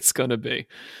one it's going to be.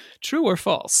 True or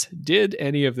false? Did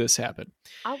any of this happen?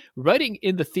 Writing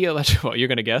in the theological... Well, you're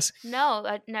going to guess?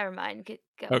 No, never mind.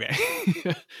 Go. Okay.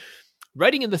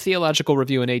 Writing in the Theological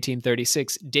Review in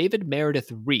 1836, David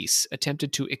Meredith Rees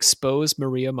attempted to expose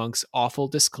Maria Monk's awful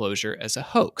disclosure as a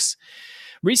hoax.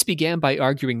 Rees began by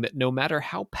arguing that no matter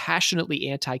how passionately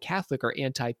anti-Catholic or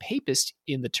anti-Papist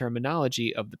in the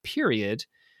terminology of the period,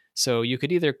 so you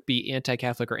could either be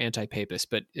anti-Catholic or anti-Papist,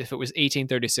 but if it was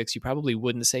 1836, you probably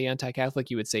wouldn't say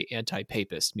anti-Catholic, you would say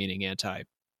anti-Papist, meaning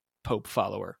anti-Pope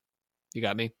follower. You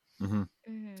got me? Mm-hmm.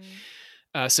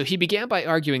 Mm-hmm. So he began by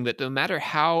arguing that no matter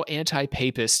how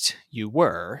anti-Papist you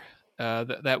were,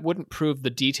 that wouldn't prove the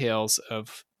details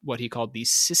of what he called the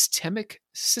systematic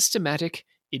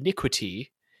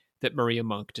iniquity that Maria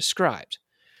Monk described.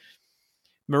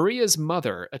 Maria's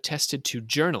mother attested to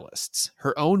journalists,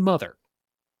 her own mother,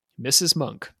 Mrs.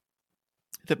 Monk,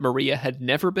 that Maria had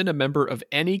never been a member of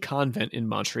any convent in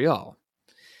Montreal.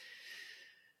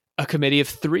 A committee of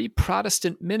 3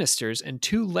 Protestant ministers and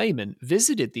 2 laymen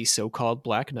visited the so-called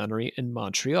Black Nunnery in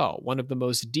Montreal. One of the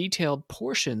most detailed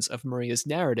portions of Maria's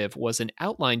narrative was an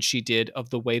outline she did of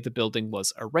the way the building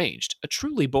was arranged. A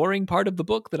truly boring part of the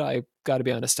book that I, gotta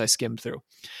be honest, I skimmed through.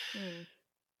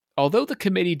 Although the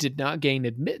committee did not gain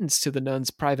admittance to the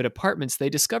nuns' private apartments, they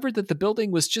discovered that the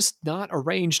building was just not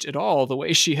arranged at all the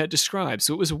way she had described.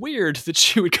 So it was weird that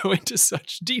she would go into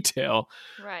such detail.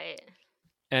 Right.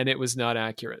 And it was not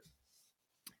accurate.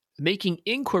 Making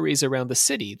inquiries around the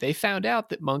city, they found out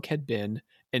that Monk had been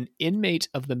an inmate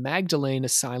of the Magdalene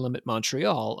Asylum at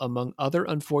Montreal, among other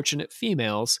unfortunate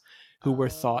females who were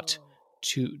thought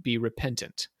to be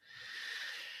repentant.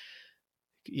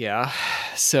 Yeah,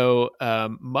 so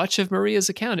much of Maria's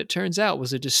account, it turns out,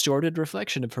 was a distorted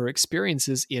reflection of her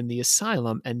experiences in the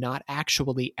asylum and not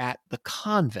actually at the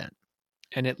convent.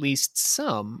 And at least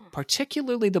some,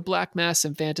 particularly the Black Mass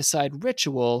infanticide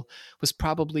ritual, was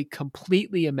probably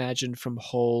completely imagined from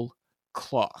whole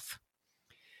cloth.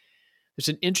 There's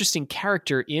an interesting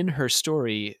character in her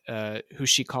story who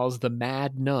she calls the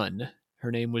Mad Nun.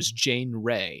 Her name was Jane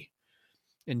Ray.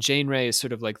 And Jane Ray is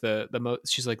sort of like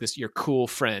she's like this, your cool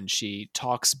friend. She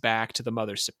talks back to the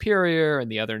Mother Superior and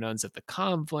the other nuns at the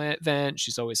convent.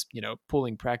 She's always,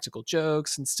 pulling practical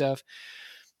jokes and stuff.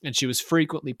 And she was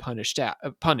frequently punished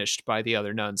by the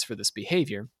other nuns for this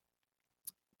behavior.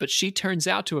 But she turns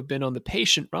out to have been on the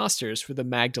patient rosters for the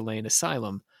Magdalene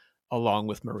Asylum, along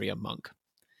with Maria Monk.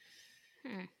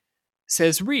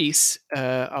 Says Rees,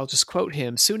 I'll just quote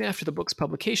him, soon after the book's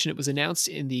publication, it was announced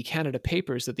in the Canada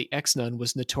papers that the ex-nun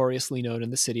was notoriously known in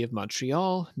the city of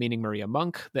Montreal, meaning Maria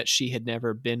Monk, that she had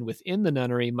never been within the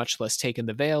nunnery, much less taken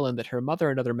the veil, and that her mother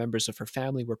and other members of her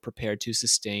family were prepared to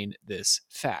sustain this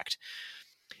fact.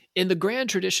 In the grand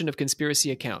tradition of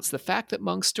conspiracy accounts, the fact that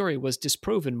Monk's story was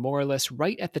disproven more or less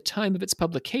right at the time of its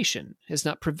publication has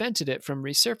not prevented it from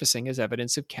resurfacing as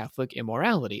evidence of Catholic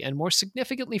immorality, and more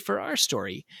significantly for our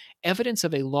story, evidence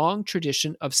of a long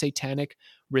tradition of satanic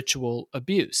ritual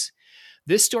abuse.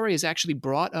 This story is actually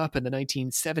brought up in the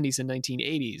 1970s and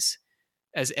 1980s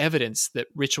as evidence that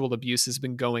ritual abuse has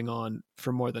been going on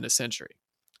for more than a century.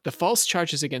 The false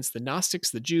charges against the Gnostics,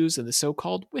 the Jews, and the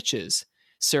so-called witches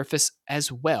surface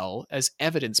as well as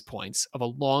evidence points of a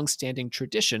long-standing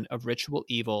tradition of ritual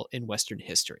evil in Western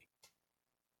history.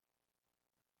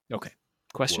 Okay,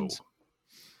 questions?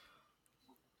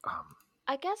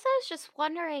 I guess I was just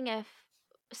wondering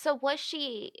so was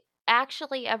she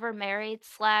actually ever married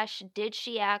 / did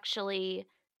she actually,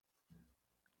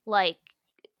 was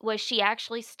she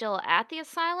actually still at the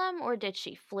asylum, or did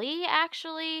she flee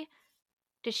actually?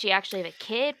 Did she actually have a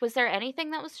kid? Was there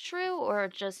anything that was true, or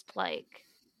just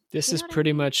This is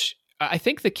pretty much, I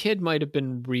think the kid might have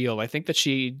been real. I think that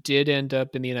she did end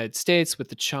up in the United States with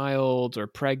the child or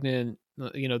pregnant.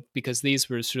 because these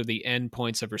were sort of the end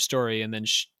points of her story. And then,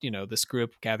 this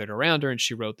group gathered around her and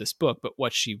she wrote this book. But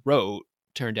what she wrote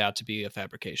turned out to be a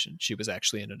fabrication. She was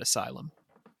actually in an asylum.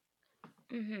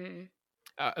 Mm-hmm.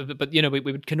 But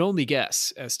we can only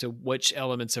guess as to which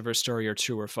elements of her story are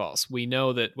true or false. We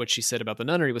know that what she said about the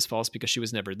nunnery was false because she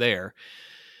was never there.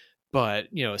 But,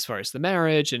 as far as the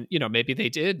marriage and, maybe they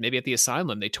did, maybe at the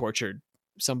asylum they tortured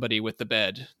somebody with the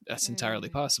bed. That's entirely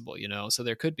possible, so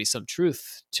there could be some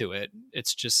truth to it.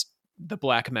 It's just the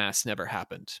Black Mass never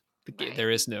happened. Right.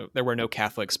 There were no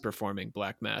Catholics performing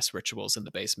Black Mass rituals in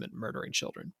the basement, murdering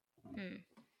children.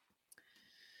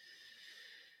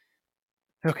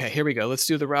 Okay, here we go. Let's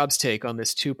do the Rob's take on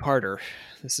this two-parter.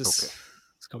 This is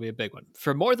It's going to be a big one.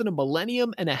 For more than a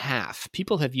millennium and a half,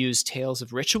 people have used tales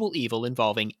of ritual evil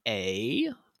involving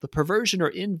A, the perversion or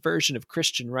inversion of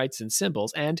Christian rites and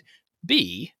symbols, and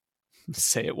B,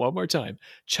 say it one more time,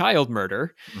 child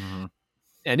murder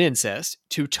and incest,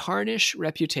 to tarnish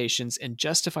reputations and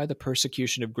justify the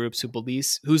persecution of groups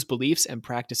whose beliefs and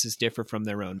practices differ from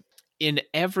their own. In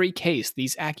every case,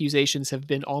 these accusations have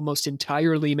been almost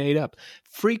entirely made up,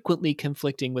 frequently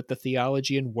conflicting with the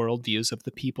theology and worldviews of the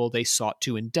people they sought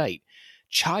to indict.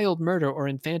 Child murder or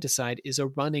infanticide is a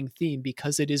running theme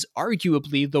because it is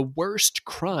arguably the worst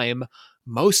crime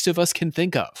most of us can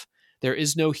think of. There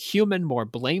is no human more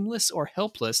blameless or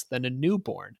helpless than a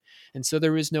newborn, and so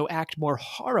there is no act more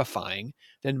horrifying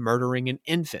than murdering an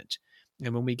infant.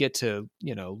 And when we get to,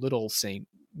 little St.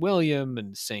 William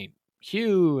and St.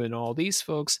 Hugh and all these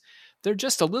folks, they're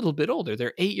just a little bit older.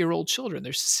 They're 8-year-old children.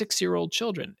 They're 6-year-old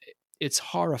children. It's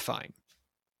horrifying.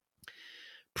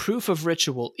 Proof of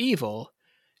ritual evil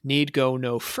need go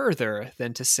no further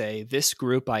than to say this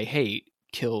group I hate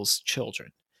kills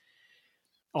children.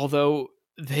 Although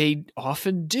they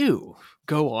often do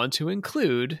go on to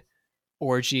include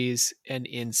orgies and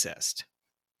incest.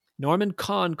 Norman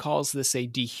Kahn calls this a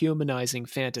dehumanizing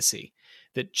fantasy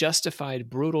that justified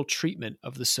brutal treatment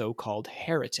of the so-called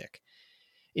heretic.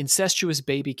 Incestuous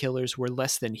baby killers were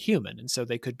less than human, and so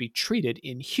they could be treated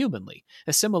inhumanly.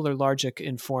 A similar logic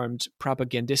informed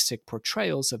propagandistic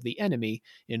portrayals of the enemy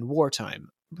in wartime,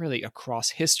 really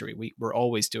across history. We're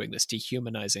always doing this,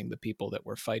 dehumanizing the people that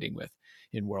we're fighting with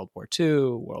in World War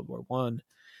II, World War I,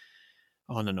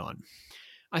 on and on.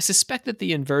 I suspect that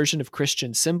the inversion of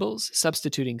Christian symbols,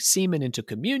 substituting semen into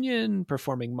communion,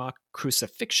 performing mock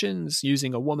crucifixions,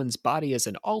 using a woman's body as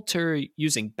an altar,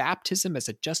 using baptism as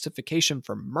a justification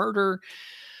for murder,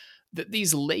 that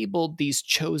these labeled these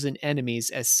chosen enemies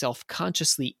as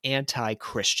self-consciously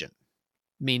anti-Christian,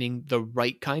 meaning the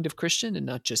right kind of Christian and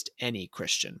not just any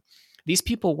Christian. These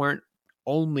people weren't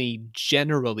only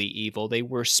generally evil, they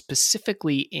were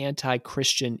specifically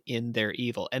anti-Christian in their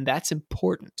evil, and that's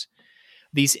important.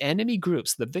 These enemy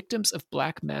groups, the victims of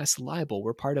Black Mass libel,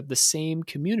 were part of the same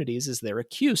communities as their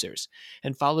accusers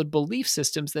and followed belief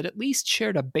systems that at least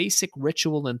shared a basic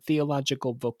ritual and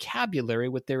theological vocabulary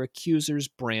with their accusers'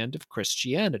 brand of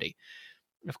Christianity.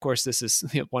 Of course, this is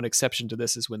one exception to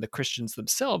this is when the Christians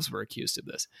themselves were accused of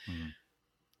this.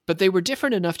 But they were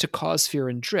different enough to cause fear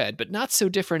and dread, but not so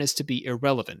different as to be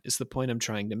irrelevant, is the point I'm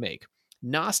trying to make.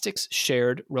 Gnostics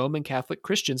shared Roman Catholic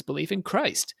Christians' belief in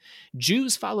Christ.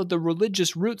 Jews followed the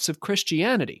religious roots of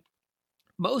Christianity.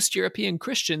 Most European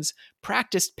Christians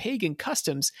practiced pagan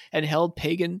customs and held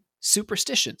pagan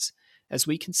superstitions, as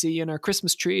we can see in our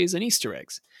Christmas trees and Easter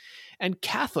eggs. And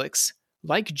Catholics,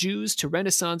 like Jews to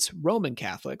Renaissance Roman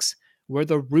Catholics, were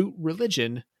the root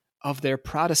religion of their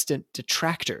Protestant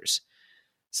detractors.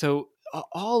 So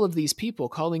all of these people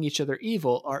calling each other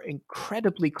evil are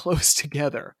incredibly close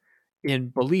together in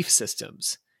belief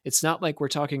systems. It's not like we're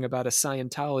talking about a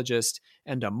Scientologist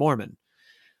and a Mormon.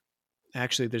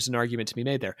 Actually, there's an argument to be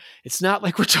made there. It's not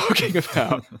like we're talking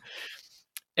about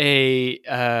a,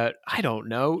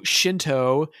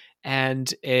 Shinto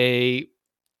and a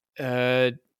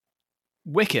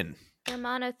Wiccan. They're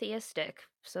monotheistic,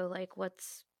 so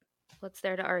what's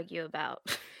there to argue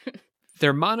about?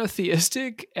 They're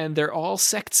monotheistic, and they're all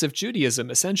sects of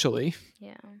Judaism, essentially.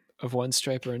 Yeah. Of one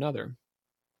stripe or another.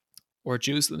 Or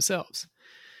Jews themselves.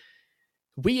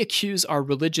 We accuse our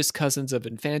religious cousins of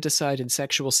infanticide and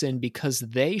sexual sin because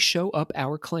they show up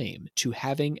our claim to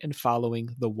having and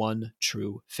following the one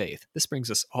true faith. This brings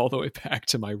us all the way back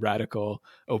to my radical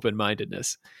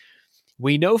open-mindedness.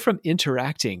 We know from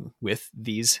interacting with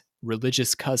these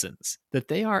religious cousins that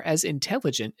they are as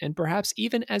intelligent and perhaps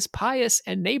even as pious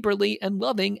and neighborly and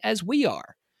loving as we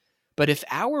are. But if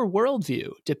our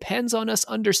worldview depends on us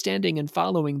understanding and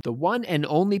following the one and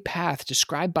only path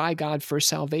described by God for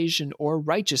salvation or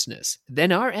righteousness,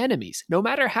 then our enemies, no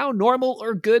matter how normal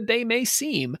or good they may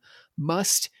seem,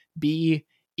 must be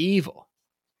evil.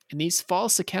 And these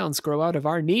false accounts grow out of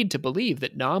our need to believe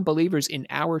that non-believers in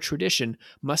our tradition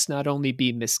must not only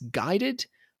be misguided,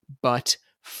 but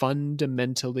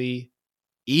fundamentally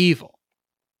evil.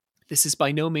 This is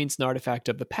by no means an artifact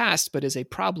of the past, but is a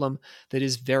problem that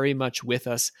is very much with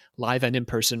us live and in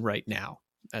person right now,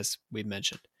 as we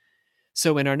mentioned.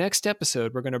 So in our next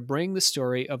episode, we're going to bring the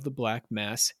story of the Black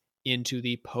Mass into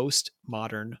the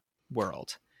postmodern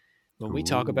world when we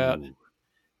talk about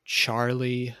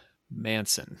Charlie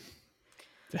Manson.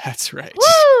 That's right.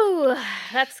 Woo!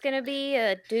 That's going to be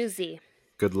a doozy.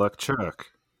 Good luck, Chuck.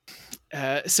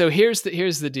 So here's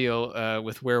the deal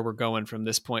with where we're going from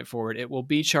this point forward. It will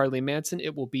be Charlie Manson.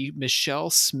 It will be Michelle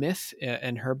Smith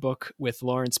and her book with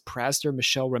Lawrence Prasder,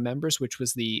 Michelle Remembers, which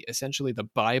was essentially the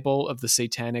Bible of the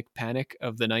Satanic Panic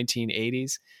of the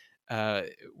 1980s.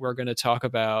 We're going to talk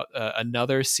about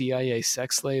another CIA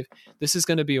sex slave. This is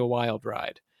going to be a wild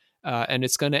ride. And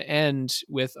it's going to end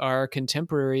with our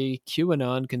contemporary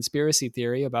QAnon conspiracy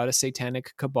theory about a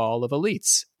satanic cabal of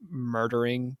elites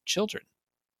murdering children.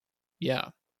 Yeah,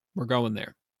 we're going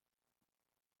there.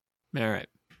 All right.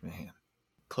 Man.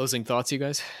 Closing thoughts, you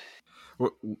guys?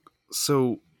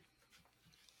 So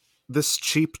this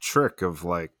cheap trick of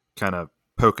like kind of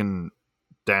poking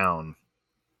down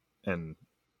and,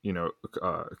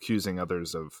 accusing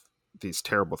others of these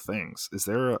terrible things, is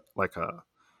there like a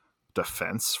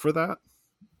defense for that?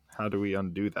 How do we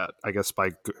undo that? I guess by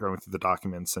going through the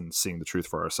documents and seeing the truth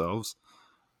for ourselves.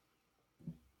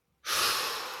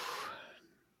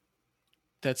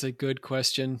 That's a good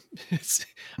question.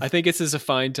 I think this is a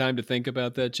fine time to think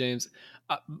about that, James.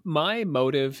 My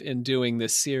motive in doing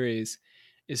this series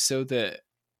is so that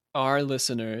our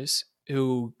listeners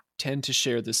who tend to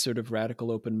share this sort of radical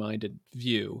open-minded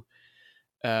view,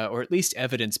 or at least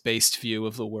evidence-based view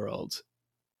of the world,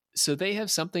 so they have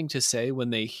something to say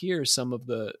when they hear some of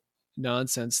the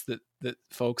nonsense that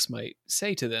folks might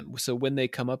say to them. So when they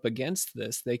come up against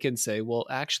this, they can say, well,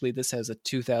 actually, this has a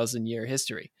 2,000-year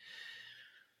history.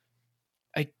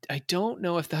 I don't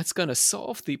know if that's going to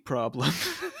solve the problem.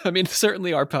 I mean,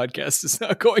 certainly our podcast is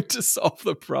not going to solve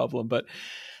the problem, but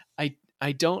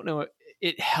I don't know.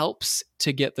 It helps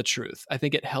to get the truth. I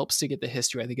think it helps to get the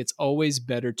history. I think it's always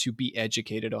better to be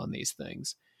educated on these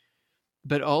things.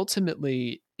 But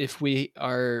ultimately, if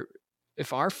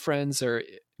our friends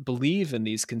believe in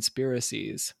these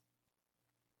conspiracies,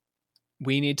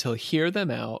 we need to hear them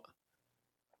out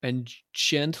and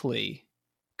gently,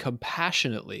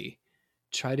 compassionately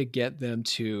try to get them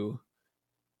to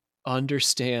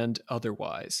understand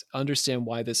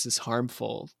why this is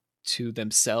harmful to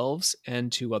themselves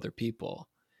and to other people.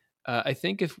 I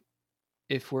think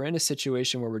if we're in a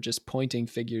situation where we're just pointing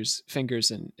fingers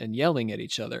and yelling at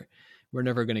each other, we're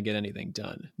never going to get anything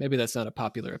done. Maybe that's not a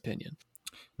popular opinion.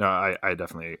 No, I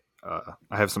definitely,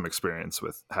 I have some experience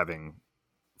with having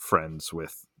friends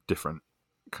with different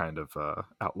kind of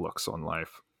outlooks on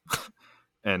life.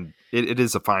 And it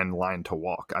is a fine line to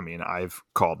walk. I mean, I've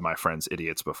called my friends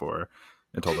idiots before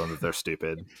and told them that they're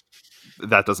stupid.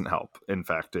 That doesn't help. In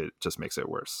fact, it just makes it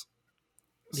worse.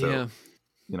 So,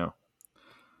 yeah.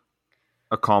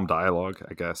 A calm dialogue,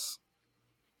 I guess,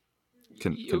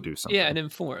 can do something. Yeah, and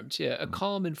informed. Yeah, a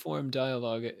calm, informed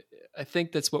dialogue. I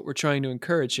think that's what we're trying to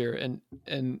encourage here.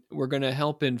 And we're going to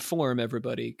help inform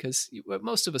everybody, because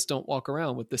most of us don't walk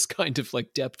around with this kind of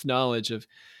like depth knowledge of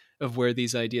where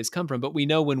these ideas come from. But we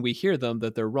know when we hear them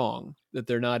that they're wrong, that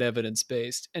they're not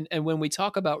evidence-based. And when we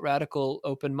talk about radical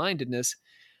open-mindedness,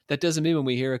 that doesn't mean when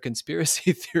we hear a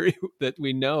conspiracy theory that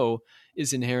we know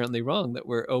is inherently wrong, that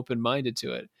we're open-minded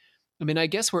to it. I mean, I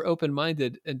guess we're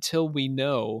open-minded until we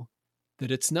know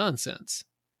that it's nonsense.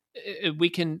 We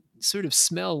can sort of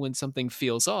smell when something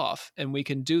feels off, and we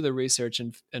can do the research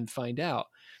and find out.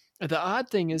 The odd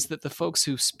thing is that the folks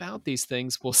who spout these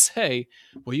things will say,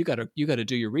 well, you got to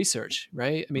do your research,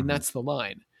 right? I mean, that's the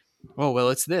line. Oh,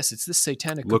 well, it's this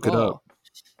satanic cabal. Look it up.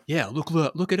 Yeah,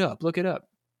 look it up.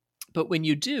 But when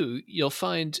you do, you'll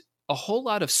find a whole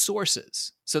lot of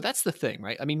sources. So that's the thing,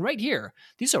 right? I mean, right here,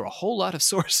 these are a whole lot of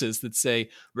sources that say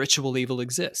ritual evil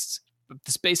exists.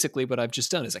 That's basically what I've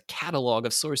just done, is a catalog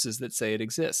of sources that say it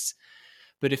exists.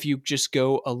 But if you just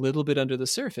go a little bit under the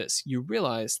surface, you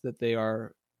realize that they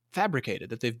are fabricated,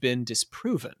 that they've been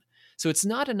disproven. So it's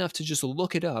not enough to just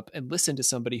look it up and listen to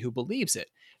somebody who believes it.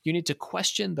 You need to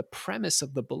question the premise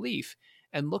of the belief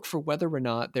and look for whether or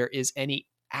not there is any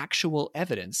actual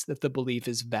evidence that the belief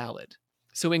is valid.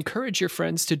 So encourage your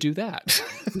friends to do that.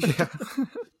 Yeah.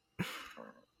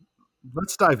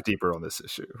 Let's dive deeper on this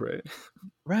issue, right?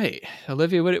 Right.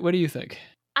 Olivia, what do you think?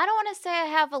 I don't want to say I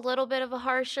have a little bit of a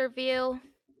harsher view.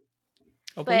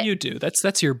 Oh, But well, you do.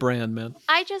 That's your brand, man.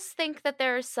 I just think that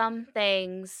there are some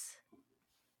things,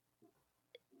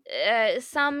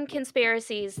 some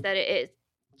conspiracies that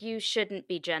you shouldn't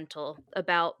be gentle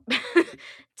about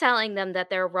telling them that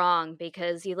they're wrong,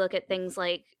 because you look at things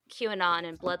like QAnon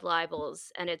and blood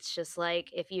libels, and it's just like,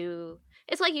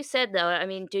 it's like you said though. I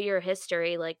mean, do your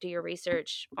history, like do your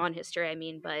research on history. I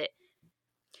mean, but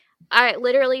I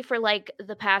literally, for like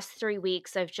the past 3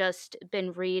 weeks, I've just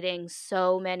been reading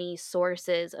so many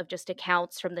sources of just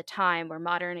accounts from the time, or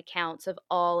modern accounts of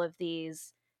all of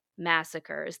these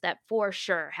massacres that for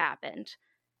sure happened.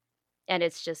 And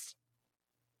it's just,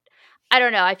 I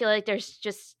don't know. I feel like there's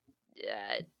just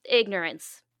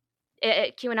ignorance.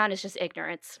 QAnon is just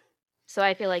ignorance. So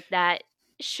I feel like that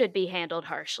should be handled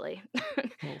harshly.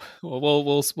 Well,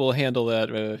 we'll handle that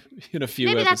in a few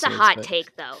Maybe episodes. that's a hot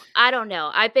take, though. I don't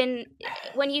know.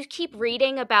 When you keep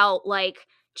reading about, like,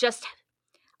 just,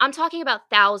 I'm talking about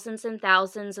thousands and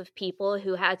thousands of people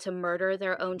who had to murder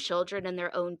their own children and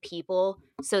their own people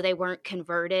so they weren't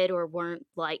converted or weren't,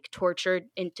 like, tortured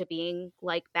into being,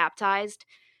 like, baptized.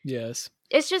 Yes.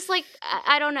 It's just, like,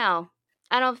 I don't know.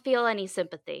 I don't feel any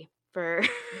sympathy for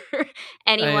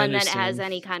anyone that has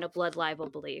any kind of blood libel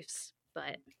beliefs,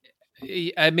 but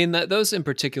I mean, those in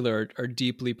particular are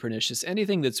deeply pernicious.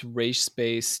 Anything that's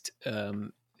race-based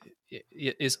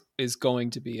is going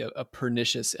to be a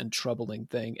pernicious and troubling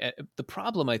thing. The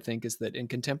problem, I think, is that in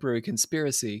contemporary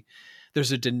conspiracy,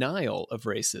 there's a denial of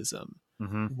racism,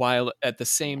 while at the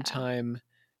same time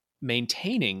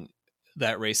maintaining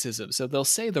that racism. So they'll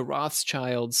say the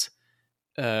Rothschilds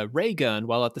ray gun,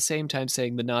 while at the same time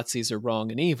saying the Nazis are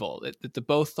wrong and evil. The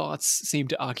both thoughts seem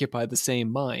to occupy the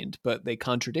same mind, but they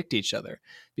contradict each other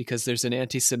because there's an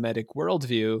anti-Semitic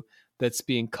worldview that's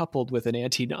being coupled with an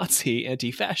anti-Nazi,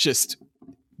 anti-fascist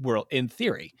world in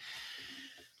theory.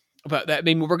 But that, I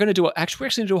mean, we're actually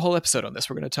going to do a whole episode on this.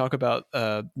 We're going to talk about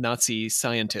Nazi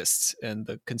scientists and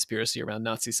the conspiracy around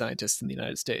Nazi scientists in the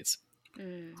United States.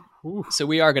 So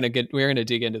we're going to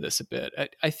dig into this a bit.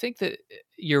 I think that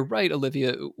you're right,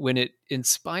 Olivia. When it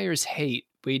inspires hate,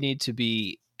 we need to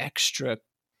be extra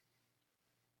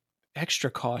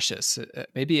cautious,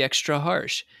 maybe extra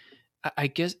harsh. I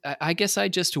guess I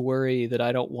just worry that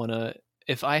I don't want to.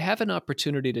 If I have an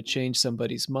opportunity to change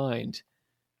somebody's mind,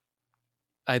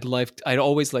 I'd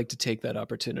always like to take that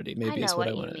opportunity. Maybe it's what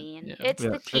I want to mean. Yeah. It's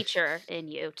the teacher in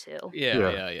you too.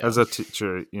 Yeah. As a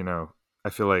teacher, I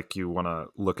feel like you want to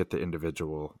look at the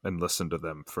individual and listen to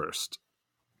them first,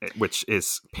 which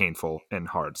is painful and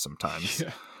hard sometimes.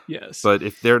 Yeah. Yes. But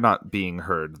if they're not being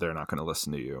heard, they're not going to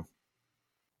listen to you.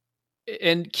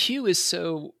 And Q is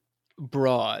so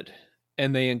broad,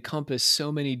 and they encompass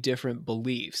so many different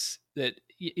beliefs that,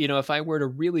 if I were to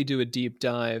really do a deep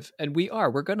dive, and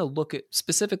we're going to look at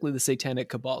specifically the Satanic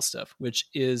Cabal stuff, which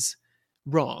is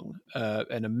wrong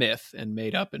and a myth and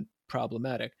made up and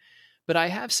problematic. But I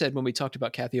have said, when we talked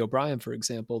about Kathy O'Brien, for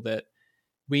example, that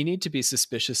we need to be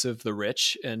suspicious of the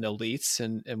rich and elites,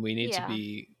 and we need to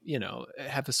be,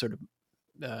 have a sort of,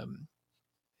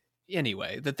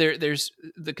 anyway, that there's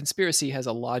the conspiracy has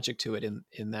a logic to it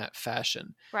in that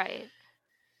fashion. Right.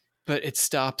 But it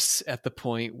stops at the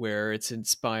point where it's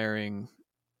inspiring.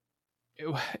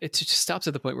 It just stops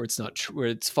at the point where it's not true, where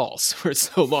it's false, where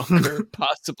it's no longer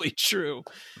possibly true.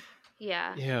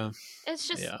 Yeah. It's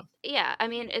just, I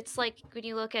mean, it's like when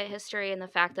you look at history and the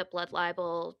fact that blood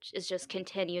libel is just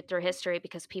continued through history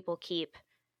because people keep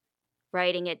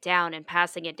writing it down and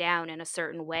passing it down in a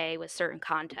certain way with certain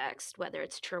context, whether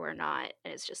it's true or not.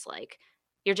 And it's just like,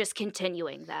 you're just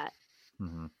continuing that.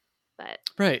 Mm-hmm. But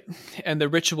right. And the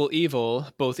ritual evil,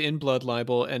 both in blood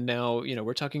libel and now,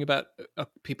 we're talking about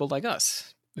people like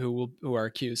us who are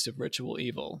accused of ritual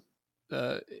evil.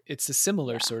 It's a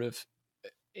similar sort of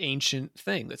ancient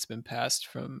thing that's been passed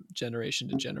from generation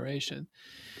to generation.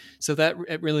 So that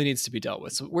it really needs to be dealt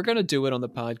with. So we're going to do it on the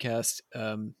podcast,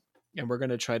 and we're going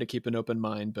to try to keep an open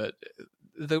mind. But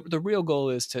the real goal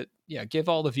is to give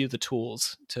all of you the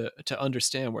tools to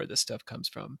understand where this stuff comes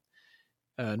from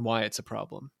and why it's a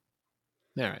problem.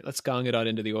 All right, let's gong it out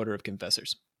into the order of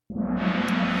confessors.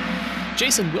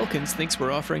 Jason Wilkins thinks we're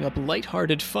offering up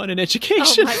lighthearted fun and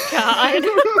education. Oh my god.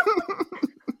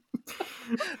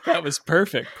 That was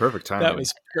perfect. Perfect timing. That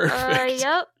was perfect.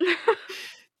 Yep.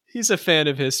 He's a fan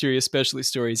of history, especially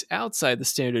stories outside the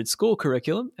standard school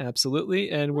curriculum.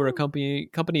 Absolutely. And we're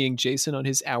accompanying Jason on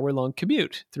his hour-long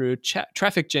commute through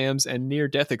traffic jams and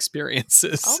near-death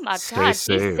experiences. Oh my god, be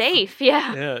safe.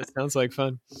 Yeah. Yeah, it sounds like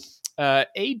fun.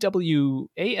 ALWX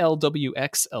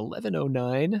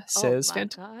 1109 says, oh my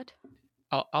god.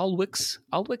 Alwix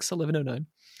 1109.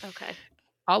 Okay.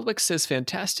 Alwick says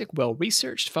fantastic, well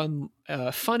researched, fun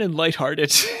and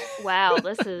lighthearted. Wow,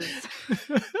 this is.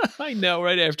 I know.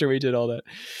 Right after we did all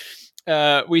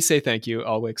that, we say thank you,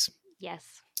 Alwicks.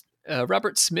 Yes.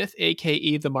 Robert Smith,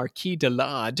 aka the Marquis de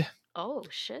Lade. Oh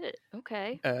shit.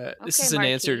 Okay. This Okay, is an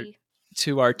answer Marquis.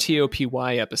 to our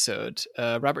TOPY episode.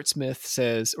 Robert Smith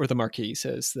says, or the Marquis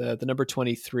says, the number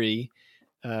 23.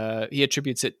 He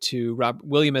attributes it to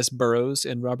William S. Burroughs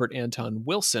and Robert Anton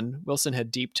Wilson. Wilson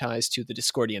had deep ties to the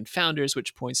Discordian founders,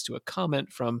 which points to a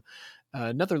comment from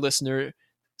another listener,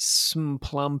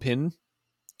 Smplumpin,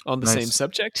 on the same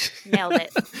subject. Nailed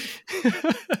it.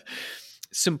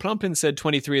 Smplumpin said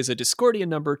 23 is a Discordian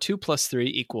number. 2 plus 3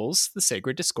 equals the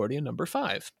sacred Discordian number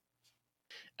 5.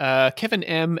 Kevin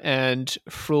M. and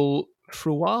Frualides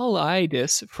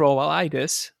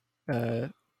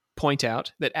point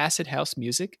out that acid house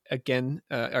music, again,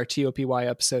 our TOPY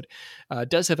episode,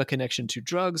 does have a connection to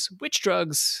drugs. Which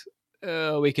drugs?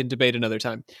 We can debate another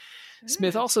time.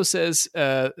 Smith also says,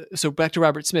 so back to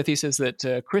Robert Smith, he says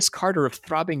that Chris Carter of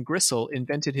Throbbing Gristle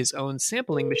invented his own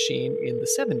sampling machine in the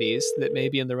 70s that may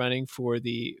be in the running for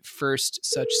the first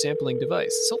such sampling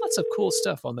device. So lots of cool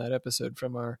stuff on that episode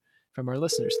from our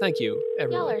listeners. Thank you,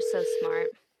 everyone. Y'all are so smart.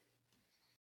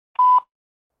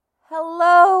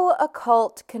 Hello,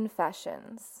 Occult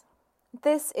Confessions.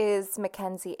 This is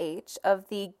Mackenzie H. of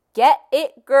the Get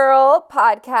It Girl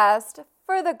podcast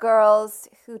for the girls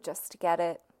who just get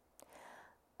it.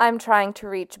 I'm trying to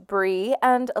reach Bree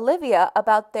and Olivia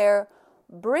about their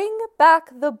Bring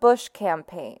Back the Bush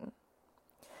campaign.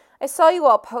 I saw you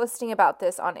all posting about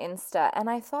this on Insta, and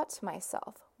I thought to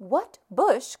myself, what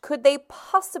bush could they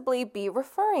possibly be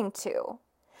referring to?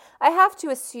 I have to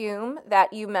assume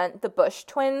that you meant the Bush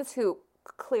twins, who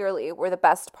clearly were the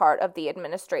best part of the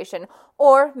administration,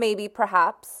 or maybe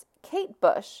perhaps Kate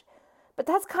Bush. But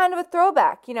that's kind of a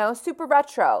throwback, super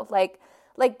retro, like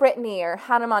Britney or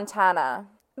Hannah Montana.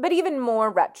 But even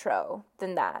more retro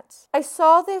than that. I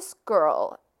saw this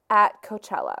girl at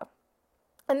Coachella.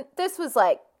 And this was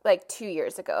like 2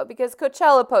 years ago, because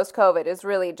Coachella post-COVID is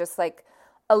really just like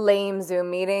a lame Zoom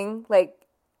meeting. Like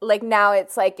now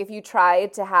it's like if you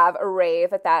tried to have a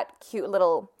rave at that cute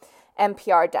little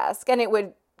NPR desk, and it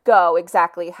would go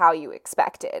exactly how you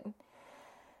expected.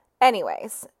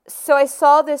 Anyways, so I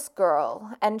saw this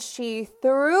girl, and she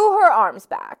threw her arms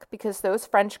back, because those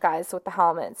French guys with the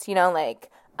helmets,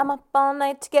 I'm up all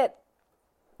night to get,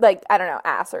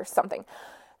 ass or something.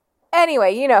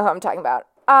 Anyway, you know who I'm talking about.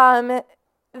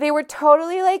 They were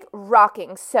totally,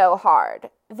 rocking so hard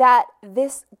that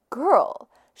this girl,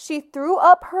 she threw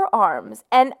up her arms,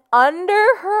 and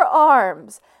under her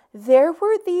arms, there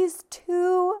were these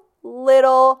two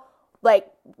little,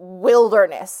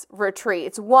 wilderness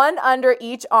retreats, one under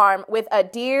each arm, with a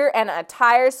deer and a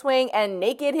tire swing and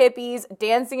naked hippies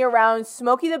dancing around.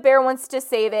 Smokey the Bear wants to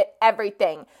save it,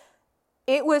 everything.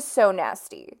 It was so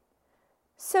nasty.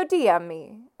 So DM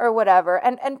me or whatever,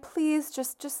 and please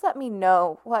just let me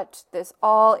know what this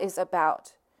all is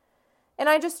about. And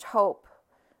I just hope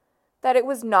that it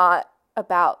was not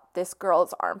about this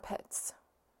girl's armpits.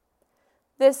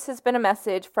 This has been a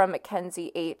message from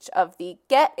Mackenzie H. of the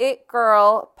Get It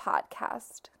Girl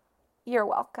podcast. You're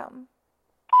welcome.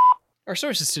 Our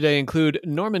sources today include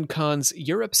Norman Kahn's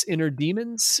Europe's Inner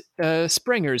Demons,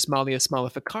 Sprenger's Malleus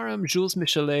Maleficarum, Jules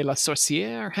Michelet La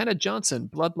Sorcière, Hannah Johnson,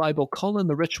 Blood Libel: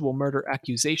 The Ritual Murder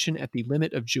Accusation at the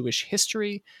Limit of Jewish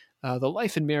History, The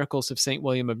Life and Miracles of St.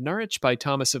 William of Norwich by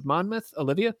Thomas of Monmouth.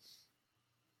 Olivia?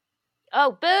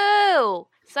 Oh, boo!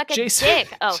 Suck a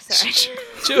dick. Oh, sorry.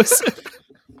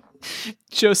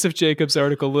 Joseph Jacobs'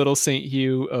 article, Little St.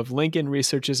 Hugh of Lincoln,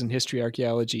 Researches in History,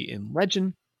 Archaeology in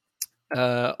Legend.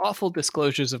 Awful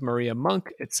Disclosures of Maria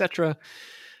Monk, etc.,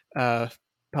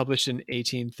 published in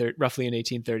roughly in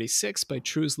 1836 by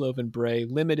Truslove and Bray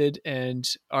Limited, and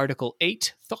Article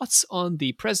 8, Thoughts on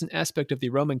the Present Aspect of the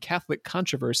Roman Catholic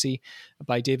Controversy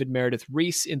by David Meredith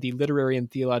Rees in the Literary and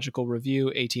Theological Review,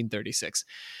 1836.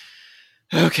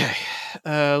 Okay,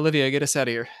 Olivia, get us out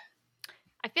of here.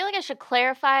 I feel like I should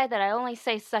clarify that I only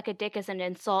say suck a dick as an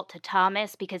insult to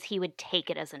Thomas because he would take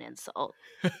it as an insult.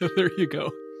 There you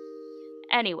go.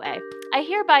 Anyway, I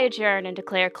hereby adjourn and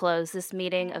declare closed this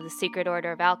meeting of the Secret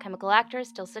Order of Alchemical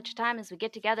Actors till such time as we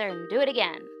get together and do it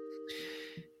again.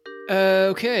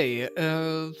 Okay,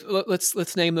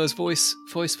 let's name those voice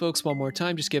folks one more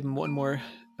time. Just give them one more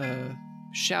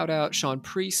shout out. Sean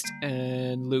Priest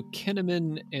and Luke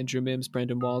Kinnaman, Andrew Mims,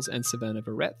 Brandon Walls, and Savannah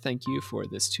Verrett. Thank you for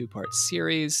this 2-part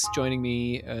series. Joining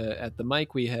me at the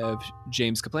mic, we have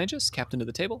James Kaplanchis, captain of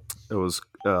the table. It was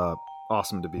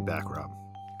awesome to be back, Rob.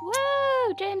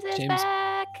 Woo! James is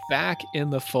back! back in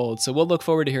the fold. So we'll look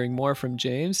forward to hearing more from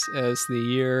James as the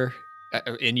year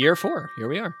in year 4. Here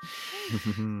we are.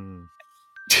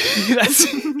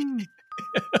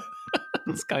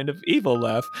 That's kind of evil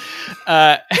laugh.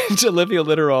 And Olivia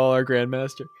Litterall, our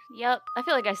Grandmaster. Yep. I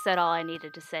feel like I said all I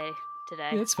needed to say today.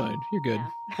 Yeah, that's fine. You're good. Yeah.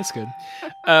 That's good.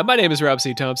 My name is Rob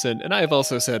C. Thompson, and I have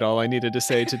also said all I needed to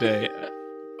say today.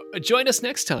 Join us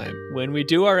next time when we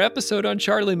do our episode on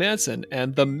Charlie Manson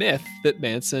and the myth that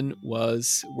Manson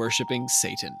was worshiping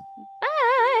Satan.